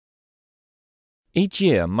Each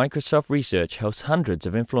year, Microsoft Research hosts hundreds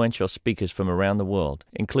of influential speakers from around the world,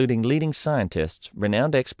 including leading scientists,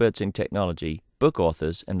 renowned experts in technology, book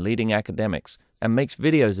authors, and leading academics, and makes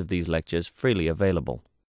videos of these lectures freely available.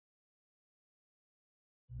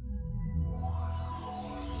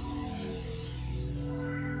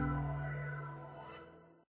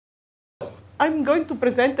 I'm going to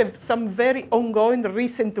present some very ongoing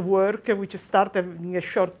recent work which started in a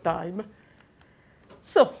short time.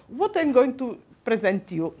 So, what I'm going to present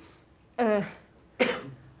to you.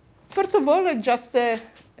 First of all, I just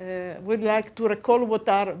would like to recall what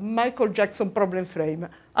are Michael Jackson problem frame.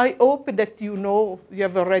 I hope that you know, you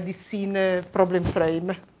have already seen a problem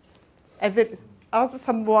frame. Has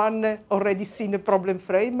someone already seen a problem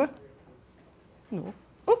frame? No?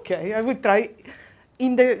 Okay, I will try.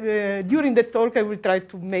 During the talk, I will try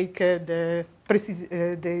to make the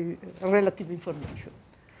relative information.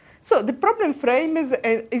 So the problem frame is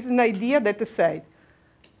an idea that says,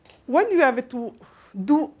 when you have to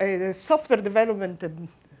do a software development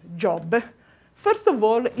job, first of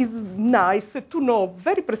all, it's nice to know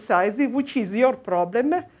very precisely which is your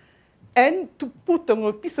problem and to put on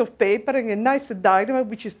a piece of paper in a nice diagram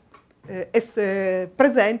which is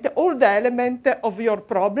present all the elements of your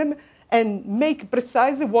problem and make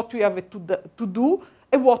precisely what you have to do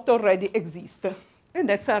and what already exists. And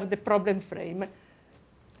that's the problem frame.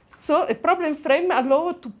 So a problem frame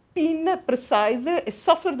allows to pin precisely a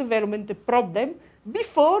software development problem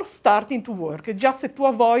before starting to work, just to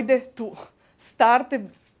avoid to start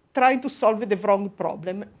trying to solve the wrong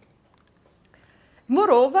problem.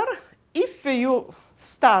 Moreover, if you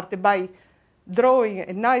start by drawing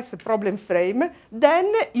a nice problem frame,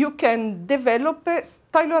 then you can develop a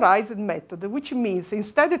stylorized method, which means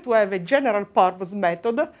instead to have a general purpose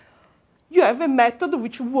method, you have a method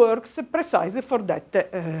which works precisely for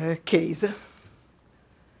that case.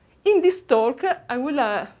 In this talk, I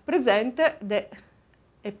will present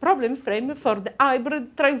a problem frame for the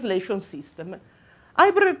hybrid translation system.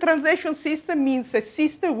 Hybrid translation system means a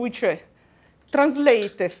system which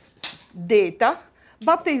translates data,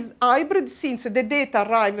 but is hybrid since the data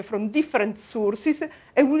arrive from different sources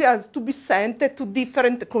and will have to be sent to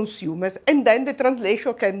different consumers. And then the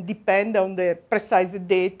translation can depend on the precise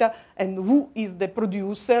data and who is the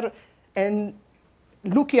producer. And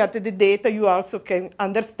looking at the data, you also can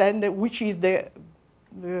understand which is the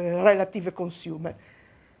relative consumer.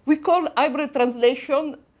 We call hybrid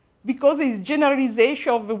translation because it's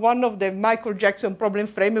generalization of one of the Michael Jackson problem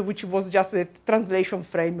frame, which was just a translation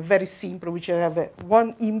frame, very simple, which have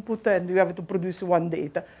one input and you have to produce one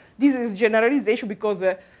data. This is generalization because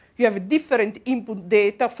you have different input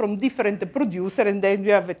data from different producers, and then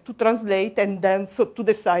you have to translate and then to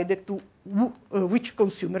decide to which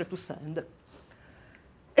consumer to send.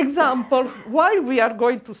 Example, why we are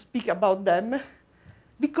going to speak about them?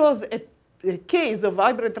 Because a case of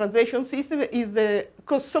hybrid translation system is the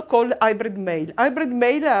so-called hybrid mail. Hybrid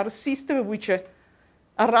mail are systems which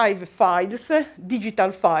arrive files,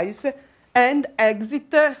 digital files, and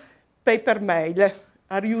exit paper mail,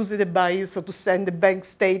 are used by, so to send a bank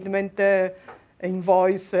statement,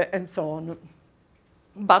 invoice, and so on.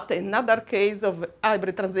 But another case of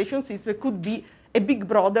hybrid translation system could be a big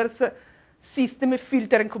brother's system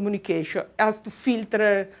filter and communication, as to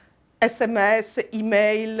filter SMS,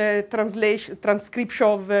 email, transcription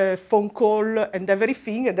of phone call, and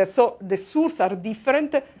everything. And so the sources are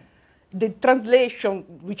different. The translation,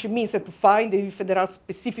 which means to find if there are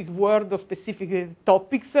specific words or specific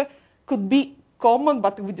topics, could be common,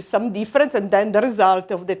 but with some difference. And then the result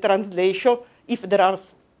of the translation, if there are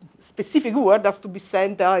specific words, has to be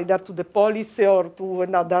sent either to the police or to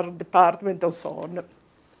another department and so on.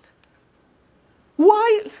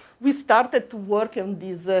 Why we started to work on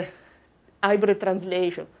this hybrid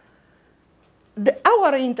translation?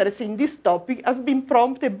 Our interest in this topic has been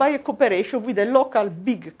prompted by a cooperation with a local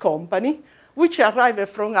big company, which arrived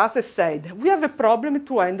from us and said, we have a problem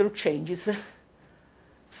to handle changes.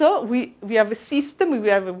 So we have a system, we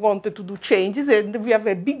have wanted to do changes, and we have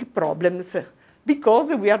a big problems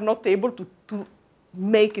because we are not able to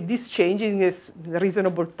make these changes in a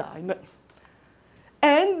reasonable time.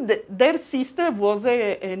 And their system was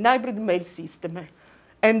an hybrid mail system.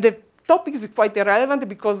 And the topic is quite irrelevant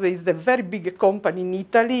because it's a very big company in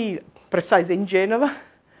Italy, precisely in Genova,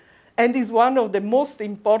 and is one of the most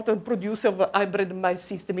important producers of hybrid mail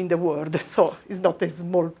system in the world. So it's not a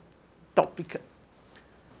small topic.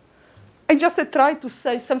 I just tried to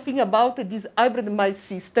say something about this hybrid mail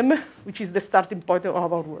system, which is the starting point of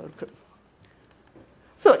our work.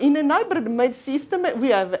 So in a hybrid mail system, we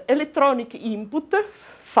have electronic input,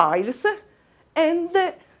 files,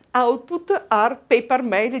 and output are paper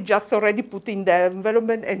mail just already put in the envelope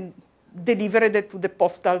and delivered to the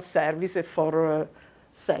postal service for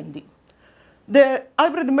sending. The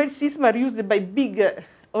hybrid mail system are used by big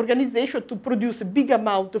organizations to produce a big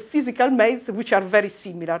amount of physical mails which are very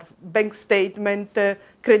similar, bank statement,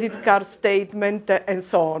 credit card statement, and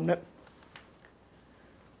so on.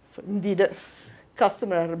 So indeed,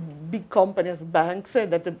 customers are big companies, banks,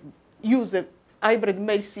 that use a hybrid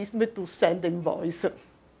mail system to send invoice.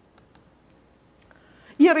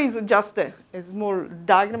 Here is just a small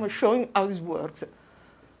diagram showing how this works.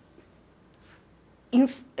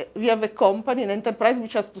 We have a company, an enterprise,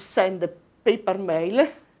 which has to send a paper mail.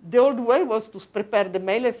 The old way was to prepare the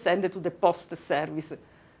mail and send it to the post service.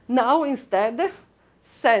 Now, instead,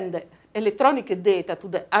 send electronic data to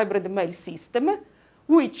the hybrid mail system,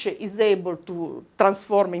 which is able to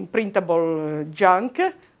transform in printable junk,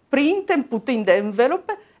 print and put in the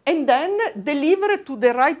envelope, and then deliver it to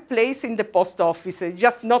the right place in the post office,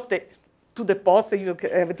 just not to the post. You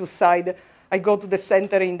have to decide, I go to the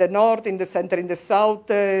center in the north, in the center in the south,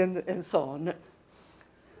 and so on.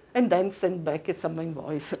 And then send back some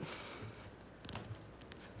invoice.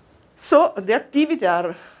 So the activity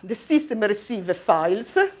are, the system receives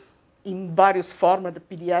files in various formats,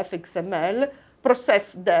 PDF, XML,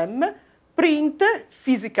 process them, print,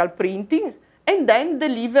 physical printing, and then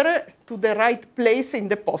deliver to the right place in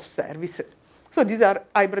the post service. So these are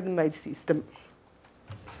hybrid mail systems.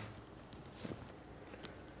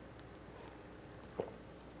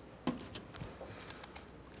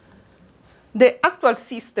 The actual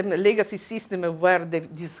system, the legacy system where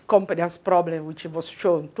this company has problem, which was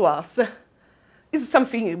shown to us, is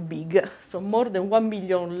something big. So more than 1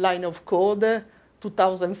 million line of code,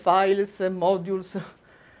 2,000 files, modules,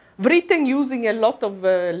 written using a lot of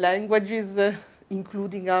languages,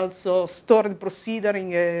 including also stored procedure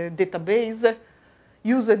in a database,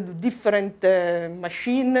 using different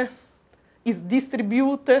machine, is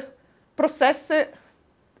distributed, process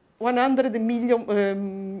 100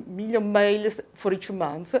 million mails for each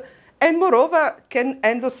month, and moreover can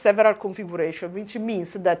handle several configurations, which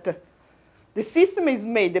means that the system is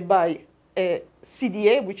made by a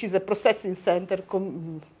CDA, which is a processing center,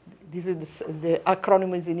 this is the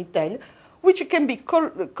acronym is in Italian, which can be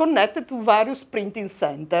connected to various printing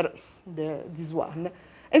centers, this one.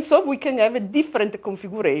 And so we can have a different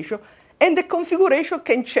configuration, and the configuration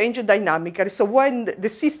can change dynamically. So when the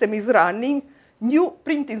system is running, new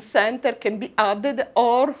printing center can be added,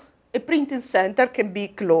 or a printing center can be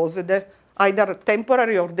closed, either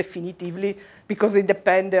temporarily or definitively, because it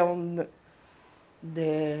depends on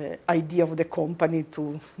the idea of the company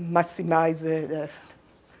to maximize.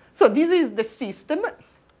 So this is the system,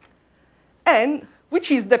 and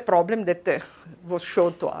which is the problem that was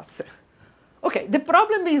shown to us. Okay, the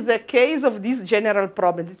problem is a case of this general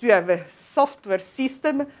problem, that you have a software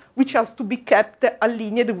system which has to be kept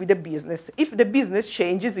aligned with the business. If the business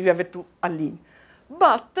changes, you have to align.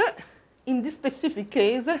 But in this specific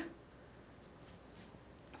case,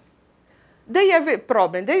 they have a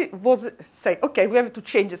problem. They was say, okay, we have to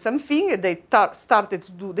change something. They started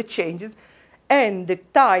to do the changes, and the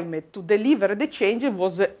time to deliver the change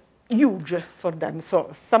was huge for them.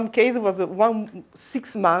 So some case was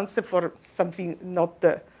 6 months for something not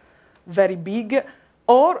very big,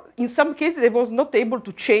 or in some cases they was not able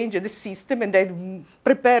to change the system, and they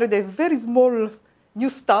prepared a very small new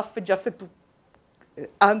stuff just to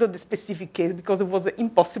handle the specific case, because it was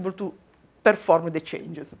impossible to perform the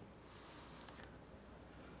changes.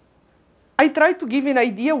 I try to give an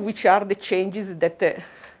idea which are the changes that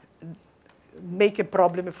make a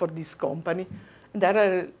problem for this company.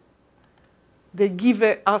 They give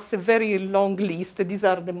us a very long list. These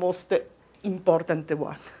are the most important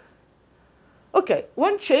ones. Okay,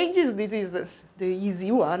 one change is, this is the easy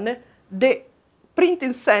one. The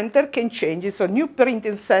printing center can change. So new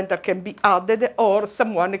printing center can be added, or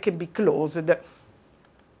someone can be closed.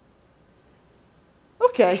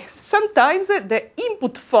 Okay, sometimes the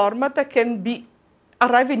input format can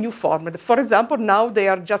arrive a new format. For example, now they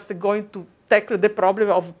are just going to tackle the problem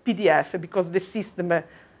of PDF, because the system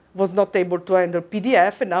was not able to handle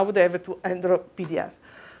PDF, and now they have to handle PDF.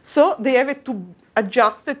 So they have to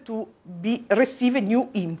adjust to receive a new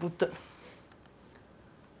input.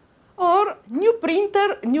 Or new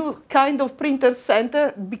printer, new kind of printer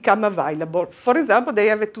center become available. For example, they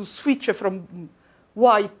have to switch from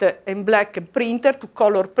white and black printer to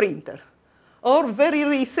color printer. Or very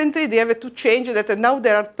recently, they have to change that now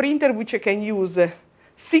there are printers which can use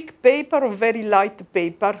thick paper or very light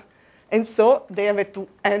paper. And so they have to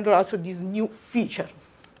handle also this new feature.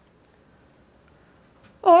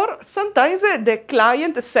 Or sometimes the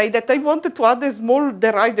client say that I wanted to add a small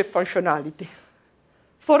derived functionality.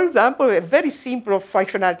 For example, a very simple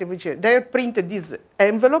functionality, which they printed this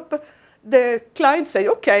envelope. The client say,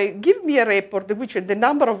 okay, give me a report, which the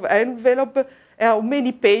number of envelope, how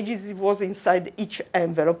many pages it was inside each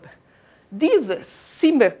envelope. This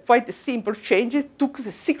quite simple change took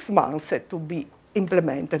 6 months to be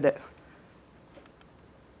implemented.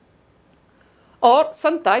 Or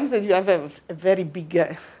sometimes you have a very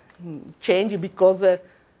big change because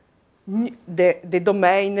the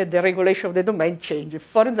domain, the regulation of the domain changed.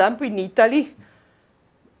 For example, in Italy,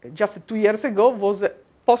 just 2 years ago, was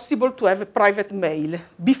possible to have a private mail.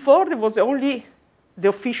 Before, there was only the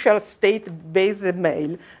official state-based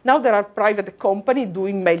mail. Now there are private companies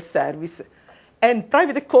doing mail service. And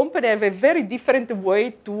private companies have a very different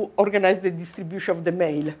way to organize the distribution of the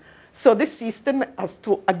mail. So the system has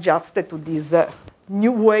to adjust to this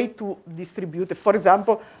new way to distribute. For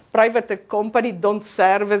example, private companies don't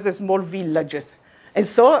serve as small villages. And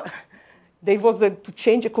so they was to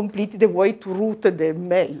change completely the way to route the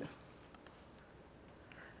mail.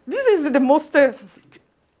 This is the most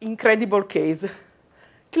incredible case.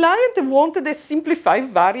 Client wanted a simplified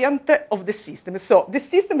variant of the system. So the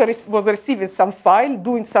system was receiving some file,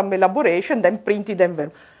 doing some elaboration, then printed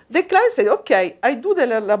envelope. The client said, okay, I do the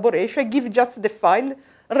elaboration, I give just the file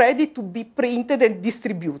ready to be printed and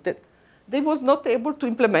distributed. They was not able to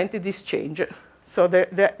implement this change. So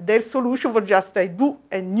their solution was just I do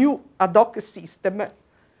a new ad hoc system.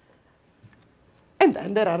 And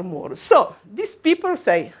then there are more. So these people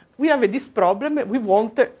say, we have this problem, we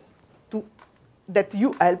want that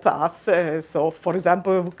you help us. So for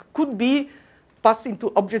example, could be passing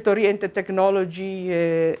to object-oriented technology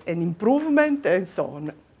and improvement and so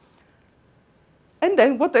on. And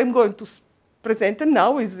then what I'm going to present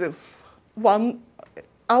now is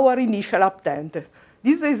our initial attempt.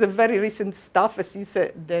 This is a very recent stuff since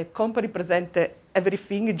the company presented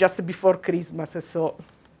everything just before Christmas.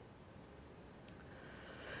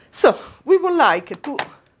 So we would like to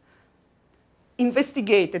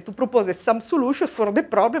investigate, to propose some solution for the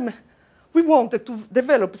problem. We wanted to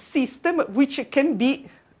develop a system which can be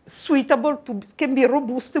suitable, can be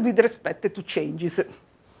robust with respect to changes.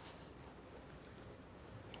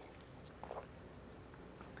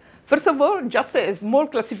 First of all, just a small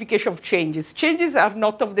classification of changes. Changes are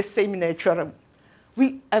not of the same nature.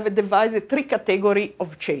 We have devised 3 categories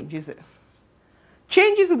of changes.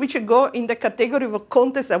 Changes which go in the category of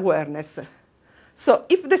context awareness. So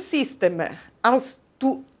if the system has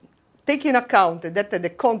to take in account that the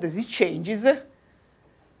context changes,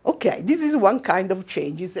 okay, this is one kind of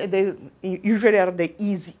changes. They usually are the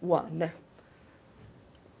easy one.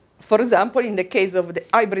 For example, in the case of the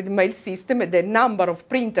hybrid mail system, the number of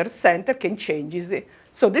printers sent can change.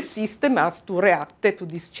 So the system has to react to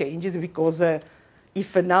these changes because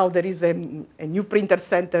if now there is a new printer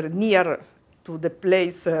center near to the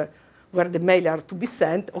place where the mail are to be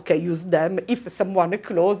sent, okay, use them. If someone is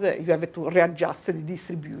close, you have to readjust the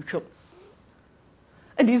distribution.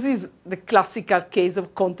 And this is the classical case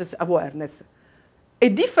of context awareness. A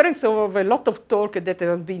difference of a lot of talk that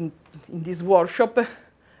have been in this workshop,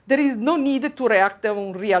 there is no need to react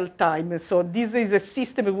on real time. So this is a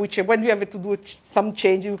system in which when you have to do some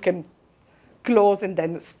change, you can close and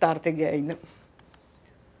then start again.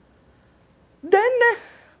 Then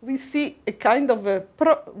we see a kind of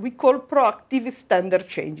we call proactive standard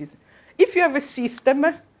changes. If you have a system,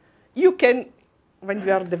 you can, when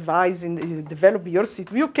you are developing your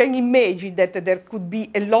system, you can imagine that there could be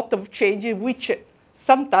a lot of changes which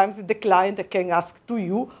sometimes the client can ask to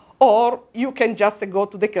you, or you can just go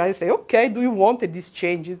to the client and say, okay, do you want these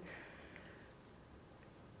changes?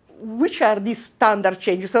 Which are these standard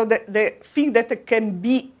changes? So the thing that can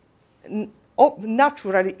be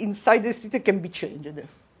naturally inside the system can be changed.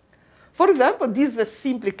 For example, this is a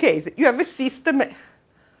simple case. You have a system.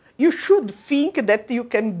 You should think that you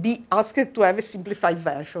can be asked to have a simplified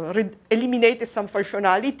version, eliminate some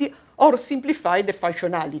functionality, or simplify the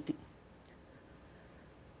functionality.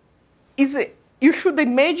 You should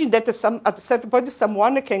imagine that at a certain point,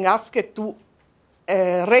 someone can ask to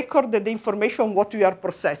record the information on what you are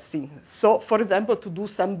processing. So, for example, to do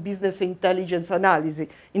some business intelligence analysis.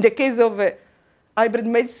 In the case of a hybrid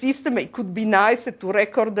mail system, it could be nice to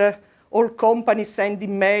record all companies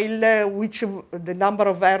sending mail, which the number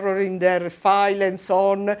of errors in their file, and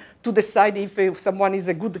so on, to decide if someone is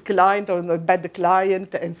a good client or a bad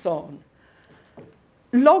client, and so on.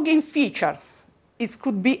 Logging feature. It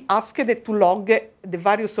could be asked to log the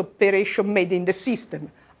various operations made in the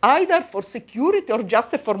system, either for security or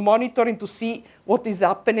just for monitoring to see what is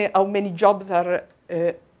happening, how many jobs are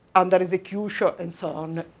under execution, and so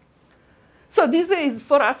on. So this is,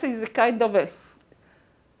 for us, is a kind of a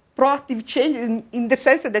proactive change in the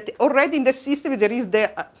sense that already in the system there is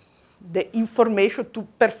the information to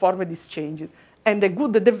perform these changes. And a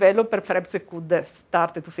good developer perhaps could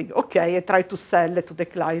start to think, okay, I try to sell to the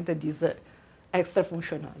client this extra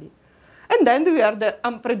functionality. And then we are the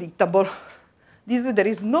unpredictable. There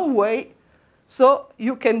is no way, so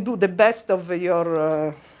you can do the best of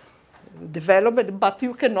your development, but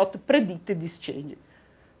you cannot predict this change.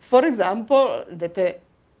 For example, that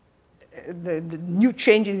the new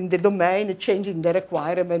changes in the domain, change in the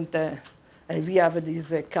requirement, we have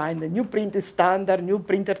this kind of new printing standard, new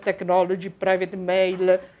printer technology, private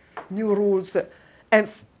mail, new rules. And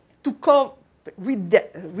to cope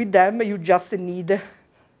with them, you just need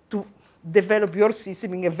to develop your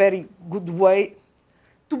system in a very good way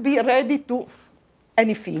to be ready to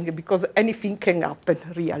anything, because anything can happen,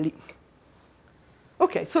 really.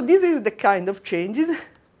 OK, so this is the kind of changes.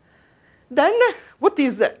 Then what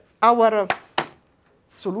is our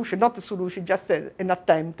solution? Not a solution, just an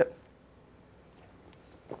attempt.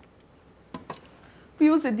 We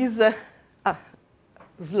use this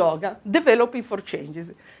slogan, developing for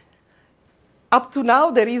changes. Up to now,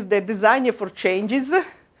 there is the design for changes,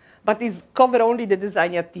 but it's cover only the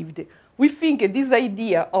design activity. We think this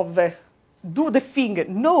idea of do the thing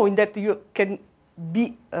knowing that you can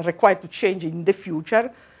be required to change in the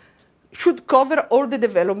future should cover all the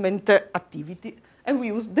development activity, and we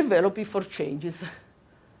use developing for changes.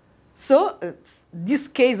 So this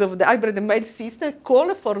case of the hybrid mail system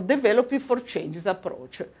call for developing for changes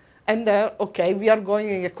approach. And OK, we are going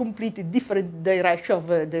in a completely different direction of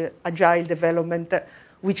the agile development,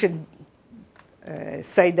 which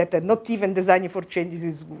say that not even designing for changes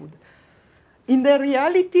is good. In the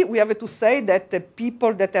reality, we have to say that the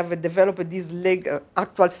people that have developed this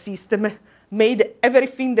actual system made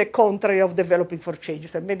everything the contrary of developing for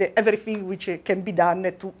changes, and made everything which can be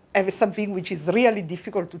done to have something which is really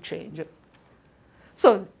difficult to change.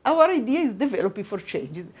 So our idea is developing for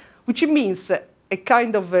changes, which means a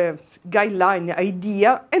kind of a guideline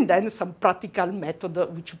idea, and then some practical method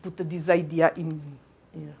which put this idea in.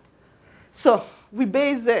 So we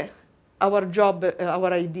base our job,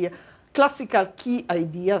 our idea, classical key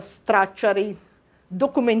idea, structuring,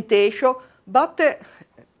 documentation, but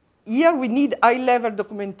here we need high-level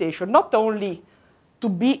documentation, not only to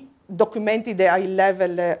be documented the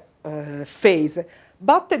high-level phase,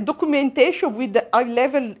 but documentation with the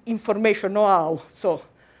high-level information know-how. So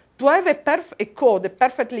to have a code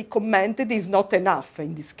perfectly commented is not enough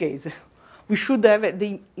in this case. We should have,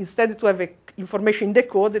 instead to have information in the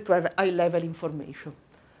code, to have high-level information.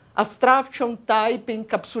 Abstraction, typing,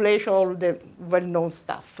 encapsulation, all the well-known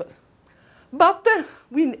stuff. But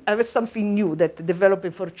we have something new that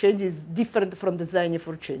developing for change is different from designing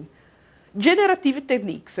for change. Generative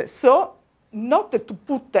techniques. So not to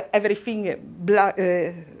put everything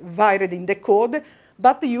wired in the code,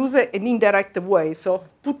 but use an indirect way. So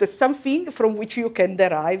put something from which you can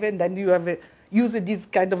derive, and then you have use this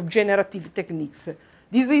kind of generative techniques.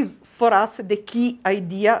 This is, for us, the key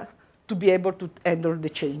idea to be able to handle the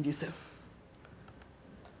changes.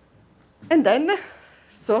 And then,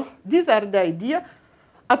 so these are the ideas.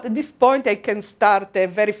 At this point, I can start a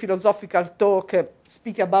very philosophical talk,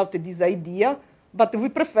 speak about this idea, but we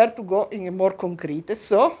prefer to go in a more concrete.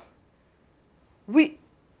 So we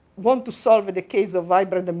want to solve the case of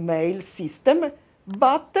hybrid mail system,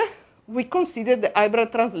 but we consider the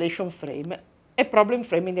hybrid translation frame, a problem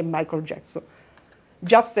frame in the Michael Jackson.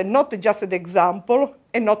 Not just an example,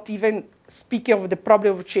 and not even speaking of the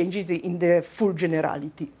problem of changes in the full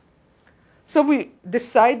generality. So we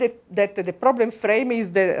decided that the problem frame is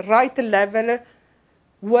the right level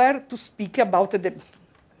where to speak about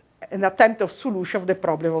an attempt of solution of the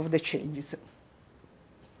problem of the changes.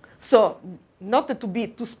 So not to be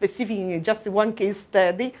too specific in just one case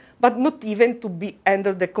study, but not even to be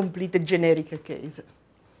under the complete generic case.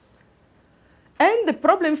 And the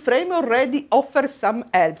problem frame already offers some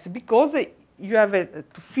helps, because you have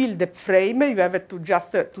to fill the frame, you have to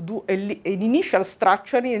just to do an initial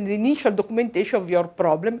structuring and initial documentation of your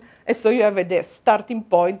problem, and so you have the starting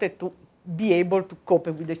point to be able to cope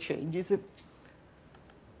with the changes.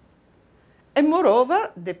 And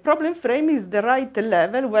moreover, the problem frame is the right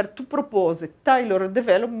level where to propose tailored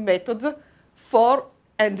development methods for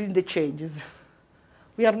handling the changes.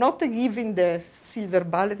 We are not giving the silver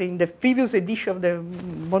bullet. In the previous edition of the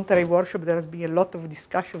Monterey Workshop, there has been a lot of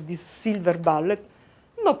discussion of this silver bullet.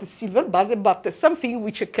 Not a silver bullet, but something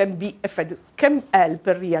which can be effective, can help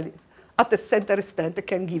really. At a certain extent,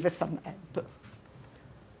 can give some help.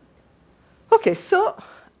 OK, so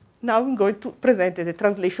now I'm going to present the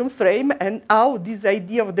translation frame and how this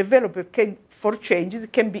idea of developer for changes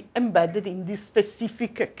can be embedded in this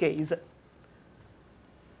specific case.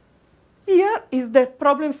 Here is the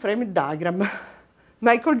problem frame diagram.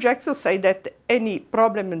 Michael Jackson said that any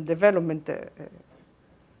problem in development,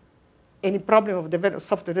 any problem of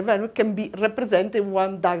software development can be represented in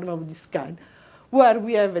one diagram of this kind, where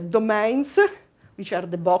we have domains, which are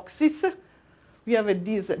the boxes. We have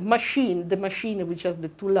this machine, the machine which has the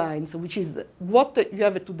two lines, which is what you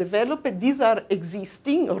have to develop. These are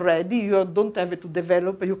existing already. You don't have to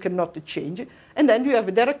develop. You cannot change. And then you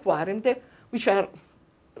have the requirements, which are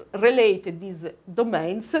related, these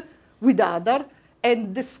domains, with other,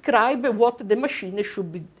 and describe what the machine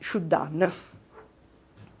should done.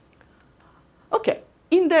 OK.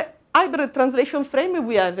 In the hybrid translation frame,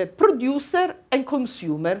 we have a producer and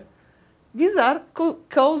consumer. These are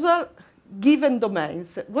causal given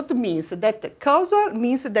domains. What means that causal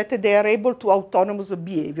means that they are able to autonomous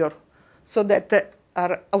behavior, so that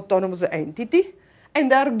are autonomous entity, and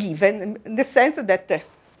they are given in the sense that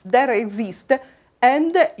they exist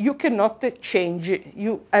and you cannot change.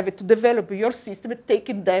 You have to develop your system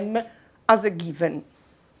taking them as a given.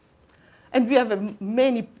 And we have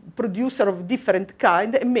many producers of different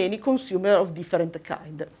kind and many consumers of different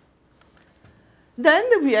kind.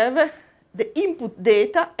 Then we have the input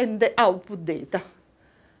data and the output data,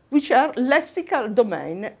 which are lexical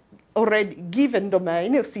domain, already given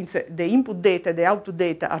domain, since the input data and the output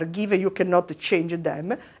data are given, you cannot change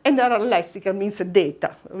them, and they are lexical, means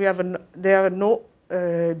data. They have no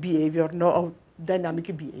behavior, no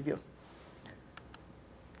dynamic behavior.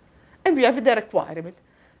 And we have the requirement.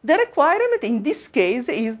 The requirement in this case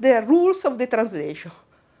is the rules of the translation,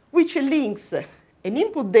 which links an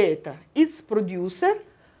input data, its producer,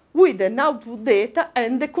 with an output data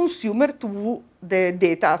and the consumer to the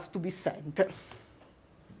data has to be sent.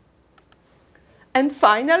 And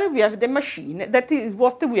finally, we have the machine. That is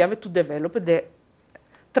what we have to develop, the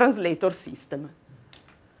translator system.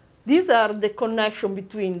 These are the connection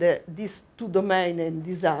between these two domains and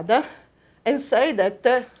this other, and say that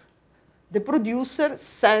the producer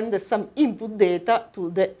sends some input data to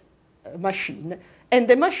the machine, and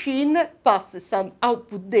the machine passes some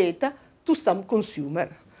output data to some consumer.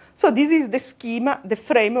 So this is the schema, the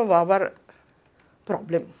frame of our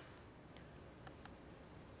problem.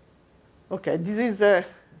 Okay, this is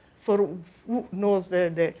for who knows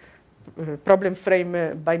the problem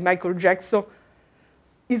frame by Michael Jackson,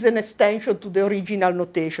 is an extension to the original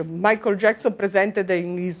notation. Michael Jackson presented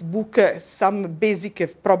in his book some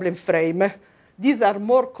basic problem frame. These are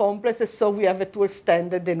more complex, so we have to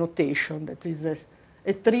extend the notation. That is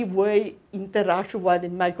a three-way interaction, while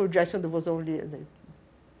in Michael Jackson there was only a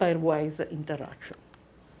pairwise interaction.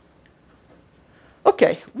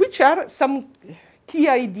 Okay, which are some key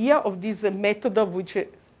ideas of this method, of which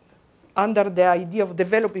under the idea of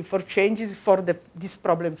developing for changes for this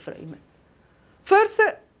problem frame. First,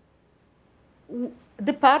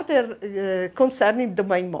 the part concerning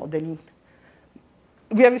domain modeling.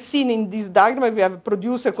 We have seen in this diagram, we have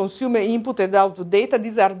producer, consumer, input, and output data.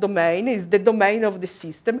 These are domain, is the domain of the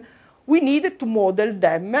system. We need to model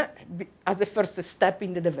them as a first step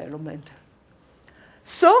in the development.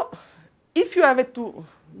 So if you have to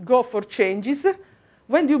go for changes,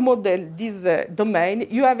 when you model this domain,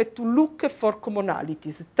 you have to look for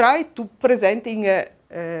commonalities. Try to present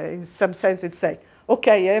in some sense and say,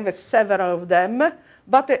 OK, I have several of them,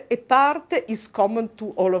 but a part is common to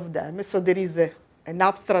all of them. So there is an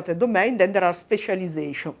abstract domain, then there are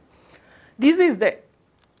specialization. This is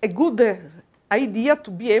a good idea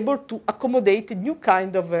to be able to accommodate new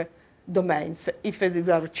kind of domains if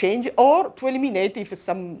they are changed, or to eliminate if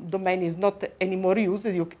some domain is not anymore used,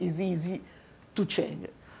 it is easy to change.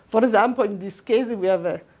 For example, in this case, we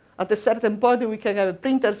have at a certain point, we can have a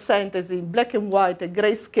printer sentence in black and white, a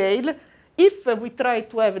grayscale. If we try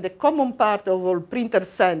to have the common part of all printer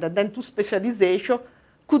send and then to specialization,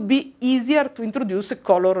 could be easier to introduce a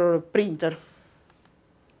color printer.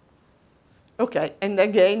 OK, and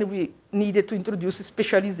again, we needed to introduce a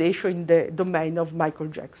specialization in the domain of Michael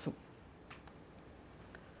Jackson.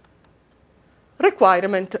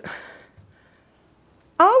 Requirement.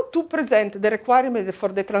 How to present the requirement for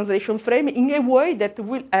the translation frame in a way that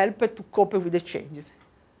will help to cope with the changes.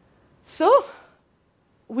 So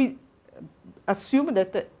we assume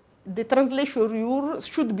that the translation rule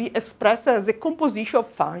should be expressed as a composition of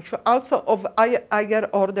functions, also of higher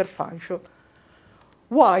order function.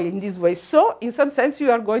 Why in this way? So in some sense,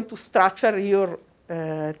 you are going to structure your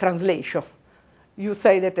translation. You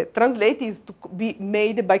say that the translate is to be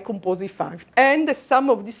made by composite function. And some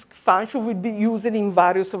of these functions will be used in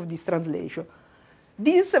various of these translations.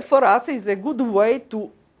 This, for us, is a good way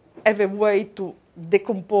to have a way to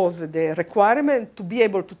decompose the requirement, to be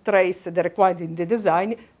able to trace the requirement in the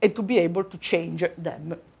design, and to be able to change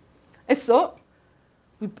them. And so,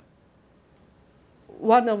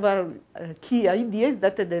 one of our key ideas is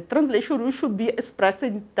that the translation rule should be expressed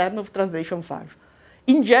in terms of translation function.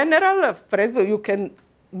 In general, for example, you can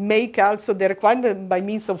make also the requirement by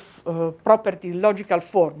means of property logical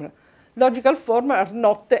formula. Logical formula are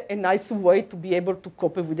not a nice way to be able to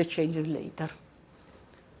cope with the changes later.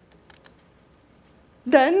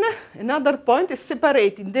 Then another point is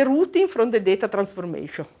separating the routing from the data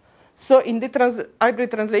transformation. So in the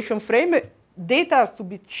hybrid translation frame, data has to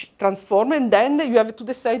be transformed, and then you have to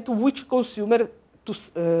decide to which consumer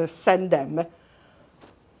to send them.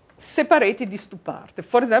 Separated these two parts.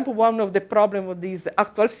 For example, one of the problems of this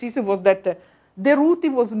actual system was that the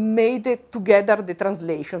routing was made together the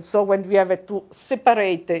translation. So when we have to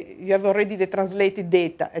separate, you have already the translated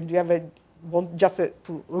data, and you have want just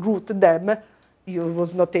to route them, you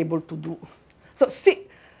was not able to do. So see,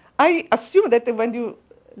 I assume that when you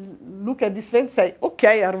look at this and say,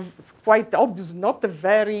 okay, it's quite obvious, not a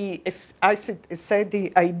very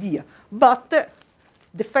exciting idea, but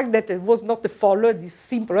the fact that it was not followed, this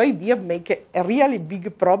simple idea, make a really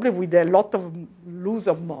big problem with a lot of loss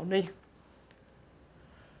of money.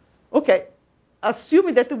 Okay,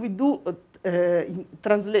 assuming that we do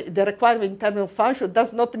translate the requirement in terms of function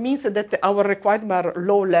does not mean that our requirements are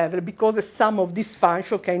low level, because some of these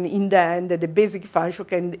functions can, in the end, the basic function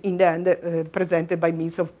can, in the end, presented by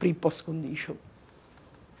means of pre-post condition.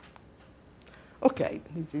 Okay,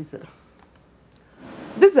 this is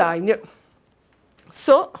design.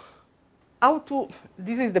 So,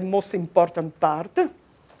 this is the most important part.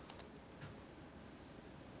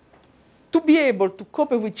 To be able to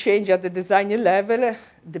cope with change at the design level,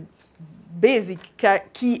 the basic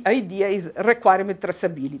key idea is requirement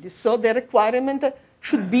traceability. So the requirement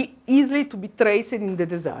should be easily to be traced in the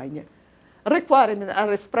design. Requirements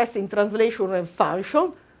are expressed in translation and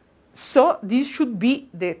function, so this should be,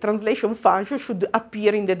 the translation function should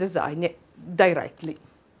appear in the design directly.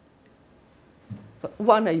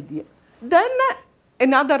 One idea. Then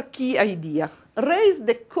another key idea. Raise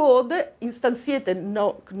the code instantiated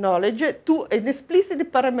knowledge to an explicitly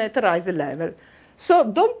parameterized level. So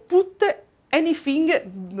don't put anything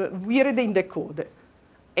weird in the code.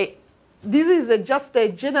 This is just a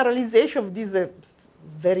generalization of this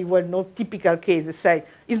very well-known typical case. Say,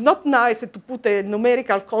 it's not nice to put a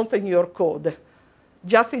numerical constant in your code.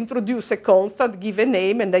 Just introduce a constant, give a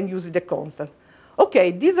name, and then use the constant.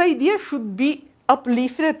 Okay, this idea should be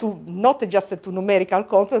uplifted to not just to numerical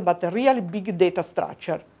constant, but a really big data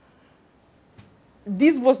structure.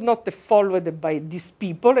 This was not followed by these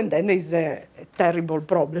people, and then it's a terrible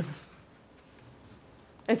problem.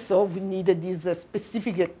 And so we needed this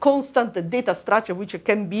specific constant data structure, which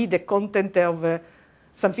can be the content of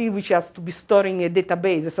something which has to be stored in a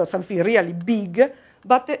database, so something really big,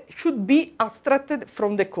 but should be abstracted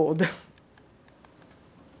from the code.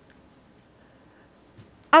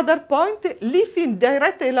 Other point, leaving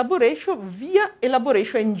direct elaboration via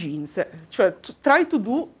elaboration engines, cioè to try to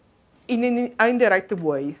do in an indirect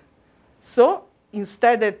way. So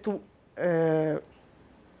instead to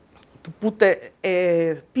put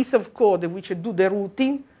a piece of code which do the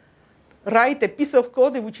routing, write a piece of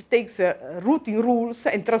code which takes routing rules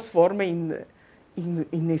and transform in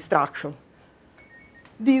instruction.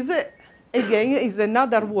 This, again, is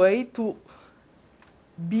another way to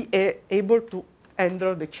be able to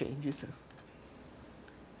handle the changes.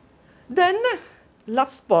 Then,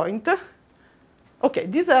 last point. Okay,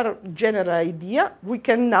 these are general ideas. We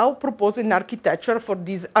can now propose an architecture for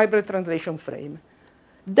this hybrid translation frame.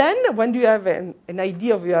 Then, when you have an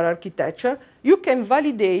idea of your architecture, you can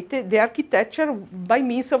validate the architecture by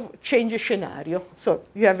means of change scenario. So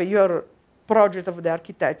you have your project of the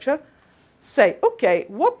architecture. Say, okay,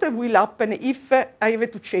 what will happen if I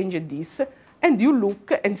have to change this? And you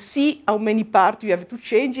look and see how many parts you have to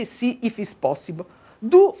change, see if it's possible.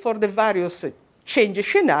 Do for the various change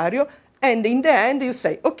scenario, and in the end you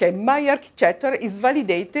say, okay, my architecture is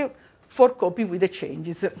validated for coping with the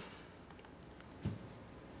changes.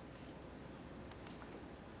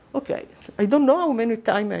 Okay, I don't know how many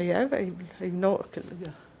time I have. I know. Okay,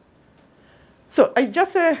 yeah. So I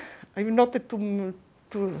just I'm not too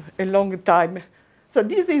a long time. So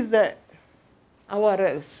this is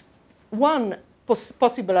our one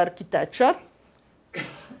possible architecture.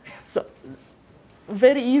 So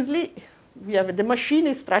very easily, we have the machine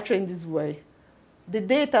is structured in this way. The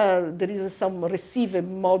data, there is some receiver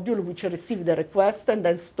module which receives the request and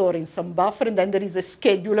then store in some buffer, and then there is a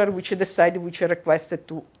scheduler which decides which request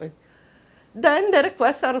to. Then the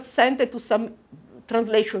requests are sent to some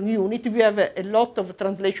translation unit. We have a lot of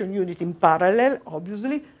translation unit in parallel,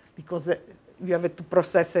 obviously, because we have to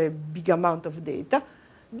process a big amount of data.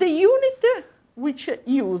 The unit which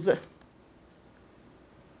use,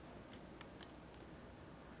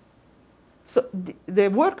 so the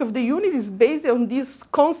work of the unit is based on this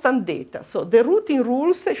constant data. So the routing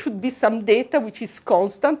rules should be some data which is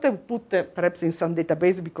constant, put perhaps in some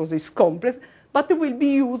database because it's complex, but it will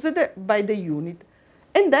be used by the unit.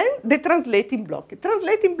 And then the translating block.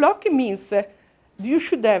 Translating block means you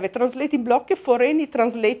should have a translating block for any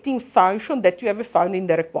translating function that you have found in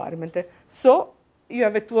the requirement. So you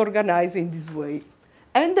have to organize in this way.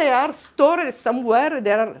 And they are stored somewhere,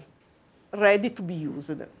 they are ready to be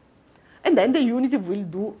used. And then the unit will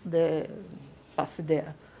do the pass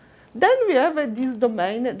there. Then we have this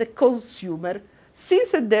domain, the consumer.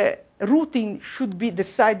 Since the routing should be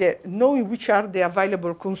decided knowing which are the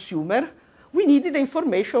available consumer, we need the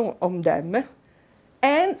information on them.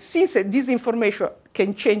 And since this information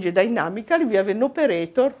can change dynamically, we have an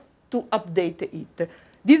operator to update it.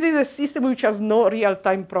 This is a system which has no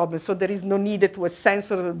real-time problem, so there is no need to a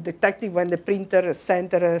sensor detecting when the printer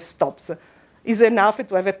center stops. It's enough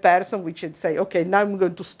to have a person which would say, okay, now I'm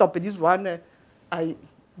going to stop this one, I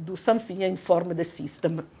do something and inform the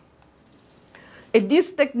system. And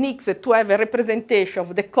these techniques to have a representation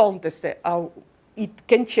of the context, how it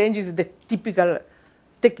can change is the typical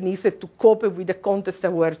techniques to cope with the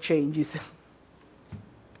context-aware changes.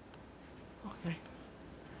 Okay.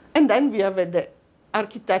 And then we have the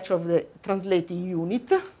architecture of the translating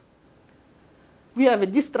unit. We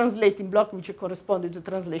have this translating block which corresponds to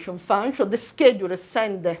translation function. The scheduler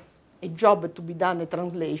sends a job to be done a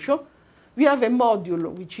translation. We have a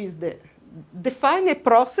module which is define a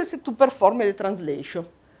process to perform the translation.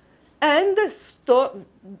 And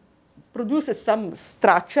produces some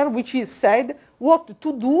structure which is said what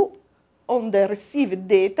to do on the received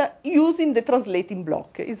data using the translating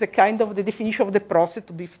block. It's a kind of the definition of the process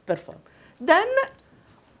to be performed. Then,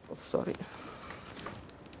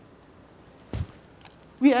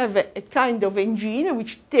 we have a kind of engine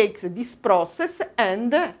which takes this process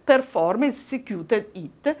and performs, executes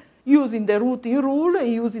it using the routing rule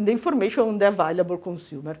and using the information on the available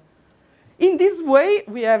consumer. In this way,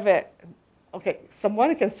 we have okay,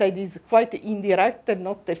 someone can say this is quite indirect and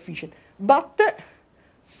not efficient. But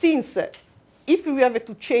since if we have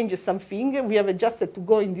to change something, we have just to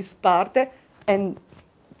go in this part and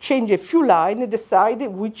change a few lines, decide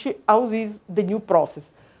how is the new process.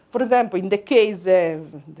 For example, in the case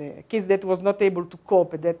that was not able to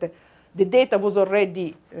cope, that the data was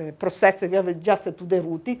already processed, we have just to the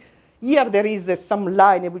routing. Here there is some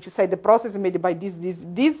line which says the process made by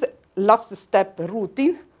this last step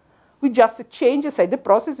routing. We just change, say the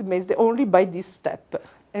process is made only by this step.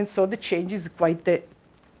 And so the change is quite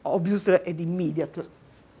obvious and immediate.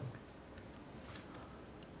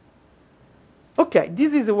 Okay,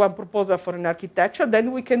 this is one proposal for an architecture.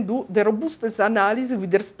 Then we can do the robustness analysis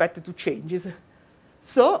with respect to changes.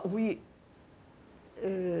 So we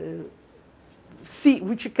see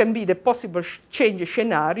which can be the possible change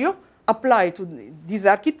scenario, apply to this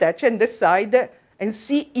architecture and decide and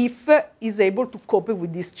see if is able to cope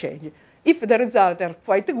with this change. If the results are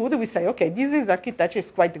quite good, we say, okay, this architecture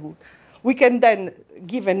is quite good. We can then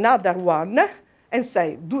give another one and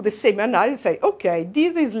say, do the same analysis, say, okay,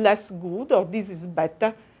 this is less good or this is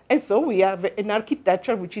better. And so we have an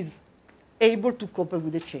architecture which is able to cope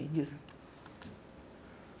with the changes.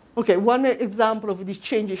 Okay, one example of this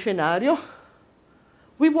change scenario.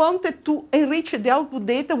 We wanted to enrich the output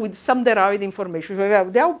data with some derived information. So we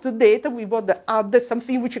have the output data, we want to add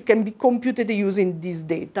something which can be computed using this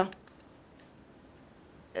data.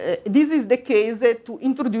 This is the case to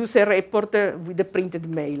introduce a report with the printed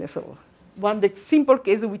mail. So the simple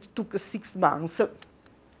case which took 6 months.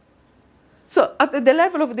 So at the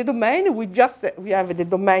level of the domain, we have the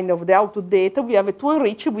domain of the output data. We have to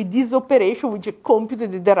enrich with this operation which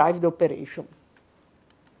computed the derived operation.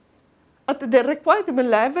 At the requirement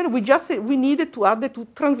level, we needed to add the two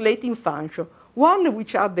translating functions. One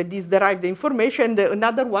which added this derived information, and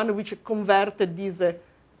another one which converted this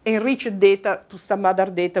enriched data to some other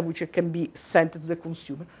data which can be sent to the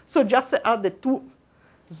consumer. So just add the two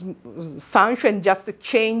functions and just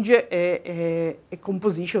change a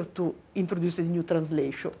composition to introduce a new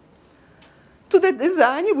translation. To the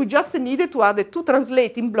design, we just needed to add the two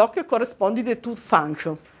translating blocks corresponding to the two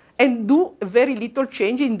functions, and do very little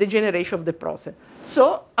change in the generation of the process.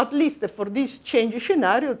 So at least for this change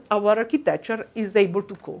scenario, our architecture is able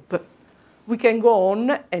to cope. We can go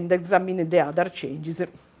on and examine the other changes.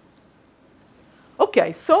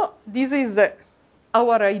 Okay, so this is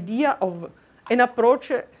our idea of an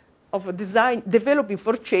approach of design, developing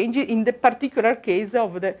for change in the particular case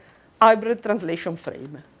of the hybrid translation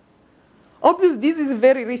frame. Obviously, this is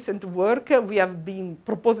very recent work. We have been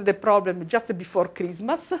proposing the problem just before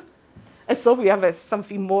Christmas, and so we have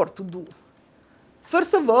something more to do.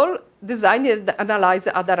 First of all, design and analyze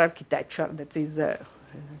other architecture. That is,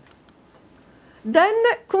 then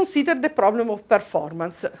consider the problem of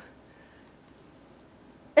performance.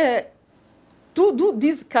 To do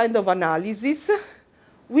this kind of analysis,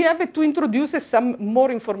 we have to introduce some more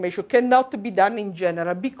information. Cannot be done in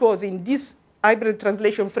general, because in this hybrid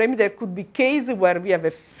translation frame, there could be cases where we have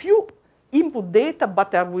a few input data,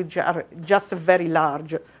 but which are just very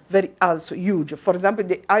large, very also huge. For example,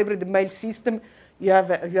 the hybrid mail system, you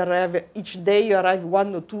have each day you arrive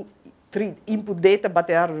 1 or 2, 3 input data, but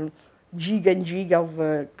they are giga and giga of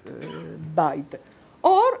byte.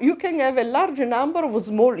 Or you can have a large number of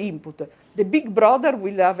small input. The big brother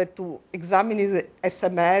will have to examine his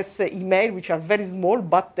SMS, email, which are very small,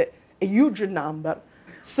 but a huge number.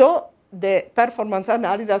 So the performance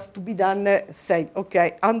analysis has to be done saying,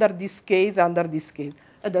 okay, under this case. And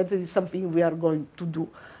that is something we are going to do.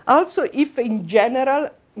 Also, if in general,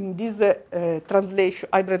 in this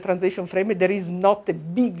hybrid translation frame, there is not a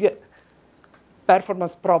big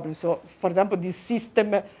performance problem. So, for example, this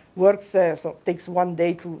system works, so takes 1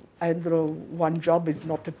 day to handle one job is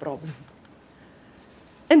not a problem.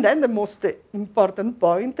 And then the most important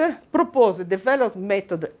point, propose a developed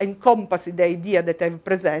method encompassing the idea that I've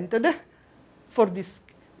presented for this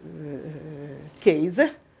case.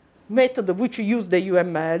 Method which use the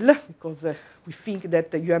UML, because we think that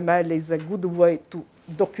the UML is a good way to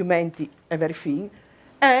document everything,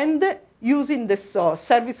 and using the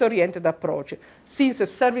service-oriented approach. Since a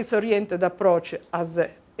service-oriented approach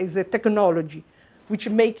is a technology which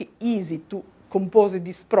makes it easy to compose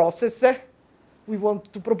this process, we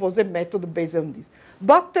want to propose a method based on this.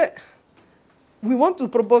 But we want to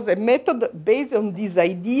propose a method based on this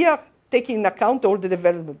idea, taking into account all the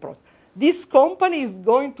development process. This company is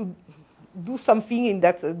going to do something in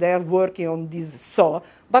that they are working on this SAW,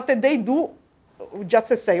 but they do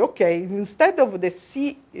just say, okay, instead of the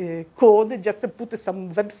C code, just put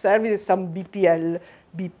some web service, some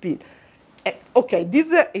BP. Okay, this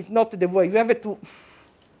is not the way. You have to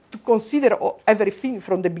consider everything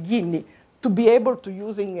from the beginning to be able to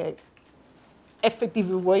use in an effective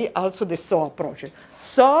way also the SAW approach.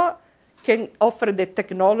 SAW can offer the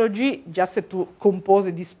technology just to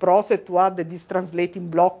compose this process, to add this translating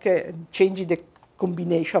block, change the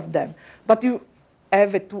combination of them. But you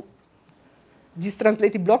have to, this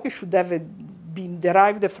translating block should have been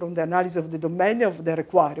derived from the analysis of the domain of the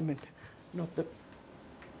requirement. Not the...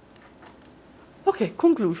 Okay,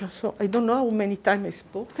 conclusion. So I don't know how many times I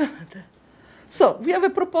spoke. So we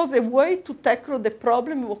have proposed a way to tackle the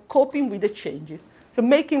problem of coping with the changes. So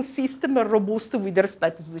making system robust with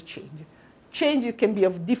respect to the change. Changes can be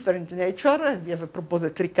of different nature. We have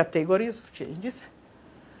proposed 3 categories of changes.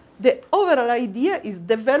 The overall idea is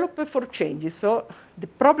develop for changes. So the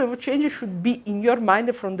problem of changes should be in your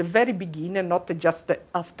mind from the very beginning, not just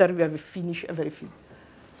after we have finished everything.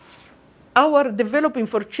 Our developing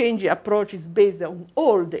for change approach is based on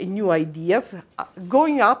old and new ideas,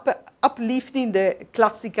 going up, uplifting the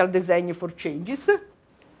classical design for changes.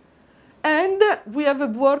 And we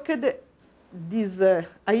have worked this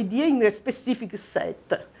idea in a specific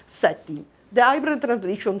setting, the hybrid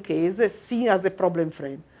translation case seen as a problem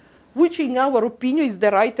frame, which in our opinion is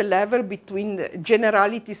the right level between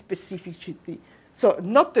generality and specificity. So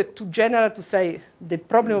not too general to say the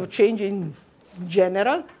problem of change in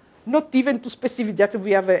general, not even too specific, just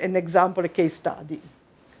we have an example, a case study.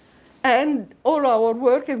 And all our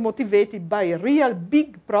work is motivated by a real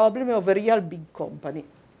big problem of a real big company.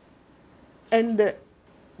 And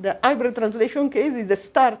the hybrid translation case is the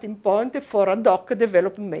starting point for a doc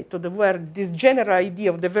development method, where this general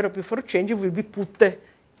idea of developing for change will be put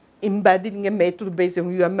embedded in a method based on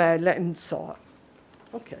UML and so on.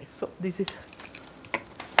 Okay, so this is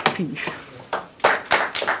finished.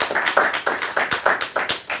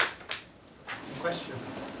 Questions?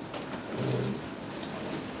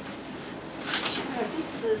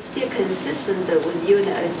 This is still consistent with you and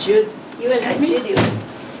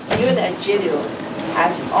Agilio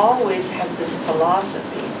has always had this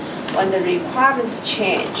philosophy. When the requirements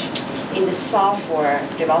change in the software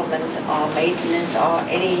development or maintenance or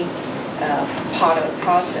any part of the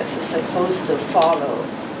process is supposed to follow.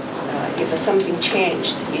 If something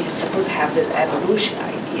changed, you're supposed to have the evolution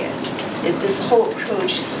idea. Is this whole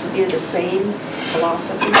approach still the same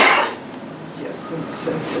philosophy? Yes.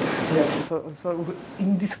 Yes. So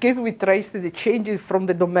in this case, we traced the changes from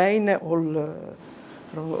the domain all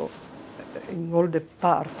from in all the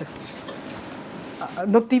part.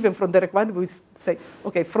 Not even from the requirement, we say,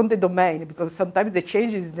 okay, from the domain, because sometimes the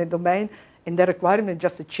changes in the domain and the requirement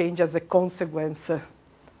just change as a consequence.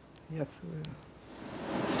 Yes.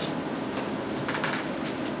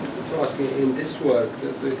 To ask in this work, do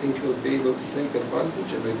you think you'll be able to take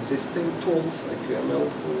advantage of existing tools like UML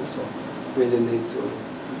tools, or really need to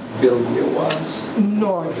build new ones?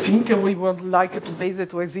 No, I think we would like to base it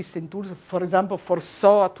to existing tools. For example, for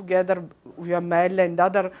SOA together with UML and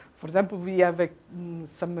other, for example, we have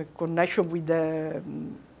some connection with the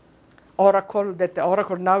Oracle, that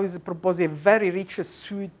Oracle now is proposing a very rich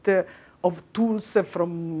suite of tools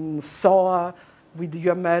from SOA with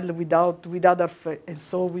UML, with other, and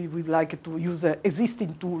so we would like to use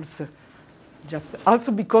existing tools. Just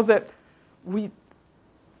also because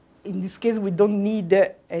in this case, we don't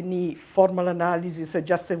need any formal analysis,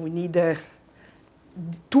 just we need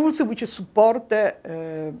tools which support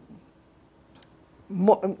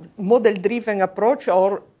model-driven approach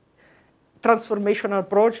or transformational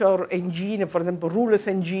approach or engine, for example, rules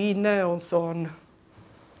engine, and so on.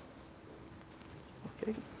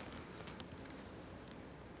 Okay.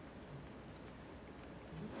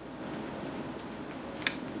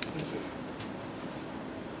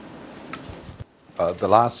 The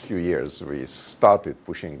last few years, we started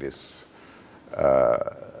pushing this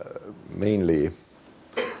mainly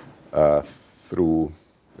through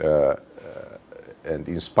and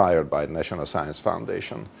inspired by National Science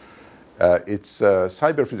Foundation. Its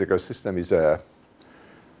cyber physical system is a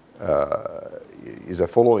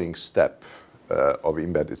following step of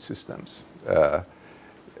embedded systems.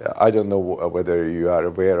 I don't know whether you are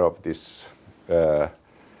aware of this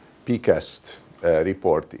PCAST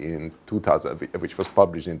report in 2000, which was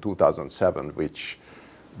published in 2007, which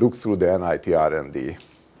looked through the NITR and the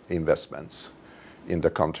investments in the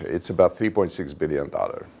country. It's about $3.6 billion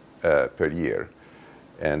per year.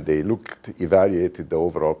 And they evaluated the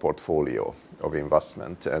overall portfolio of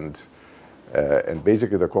investment. And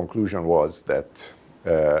basically the conclusion was that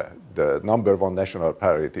the number one national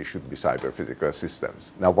priority should be cyber physical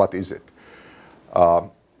systems. Now, what is it?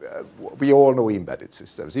 We all know embedded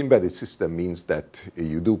systems. Embedded system means that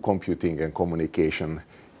you do computing and communication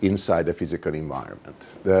inside a physical environment.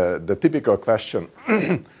 The typical question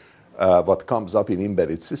what comes up in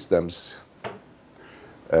embedded systems,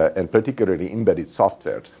 and particularly embedded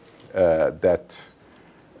software,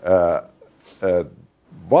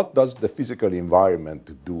 what does the physical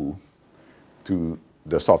environment do to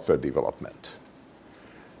the software development?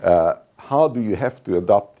 How do you have to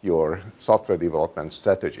adopt your software development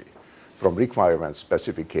strategy from requirement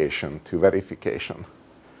specification to verification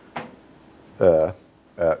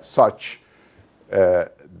such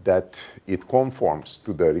that it conforms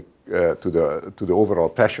to the overall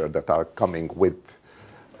pressure that are coming with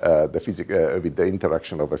with the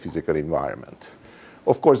interaction of a physical environment?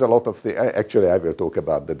 Of course, a lot of things, actually I will talk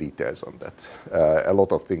about the details on that. A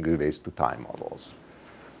lot of things relates to time models.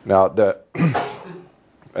 Now, the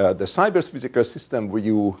cyber physical system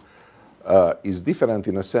view is different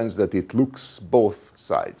in a sense that it looks both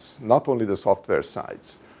sides, not only the software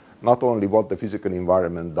sides, not only what the physical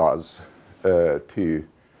environment does to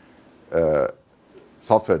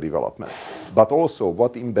software development, but also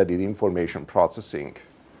what embedded information processing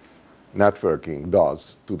networking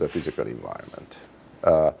does to the physical environment.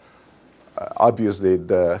 Obviously,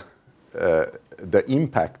 the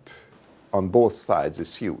impact on both sides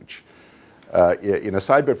is huge. In a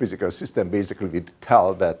cyber physical system, basically we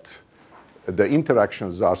tell that the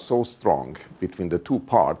interactions are so strong between the two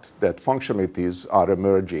parts that functionalities are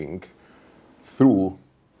emerging through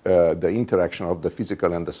the interaction of the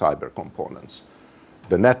physical and the cyber components,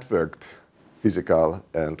 the networked physical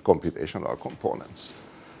and computational components.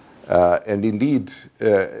 And indeed,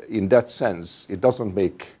 in that sense, it doesn't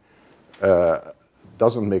make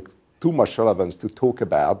too much relevance to talk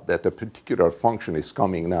about that a particular function is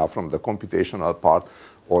coming now from the computational part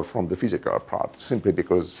or from the physical part, simply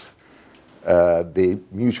because they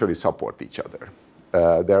mutually support each other.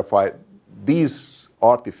 Therefore, these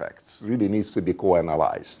artifacts really needs to be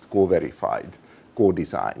co-analyzed, co-verified,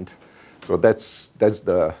 co-designed. So that's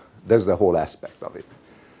the whole aspect of it.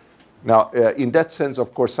 Now, in that sense,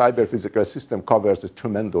 of course, cyber physical system covers a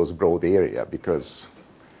tremendous broad area because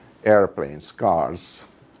airplanes, cars,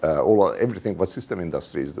 everything what system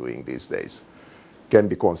industry is doing these days can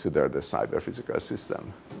be considered a cyber physical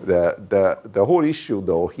system. The whole issue,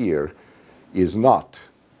 though, here is not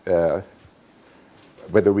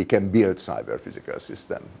whether we can build cyber physical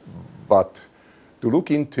system, but to look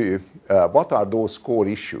into what are those core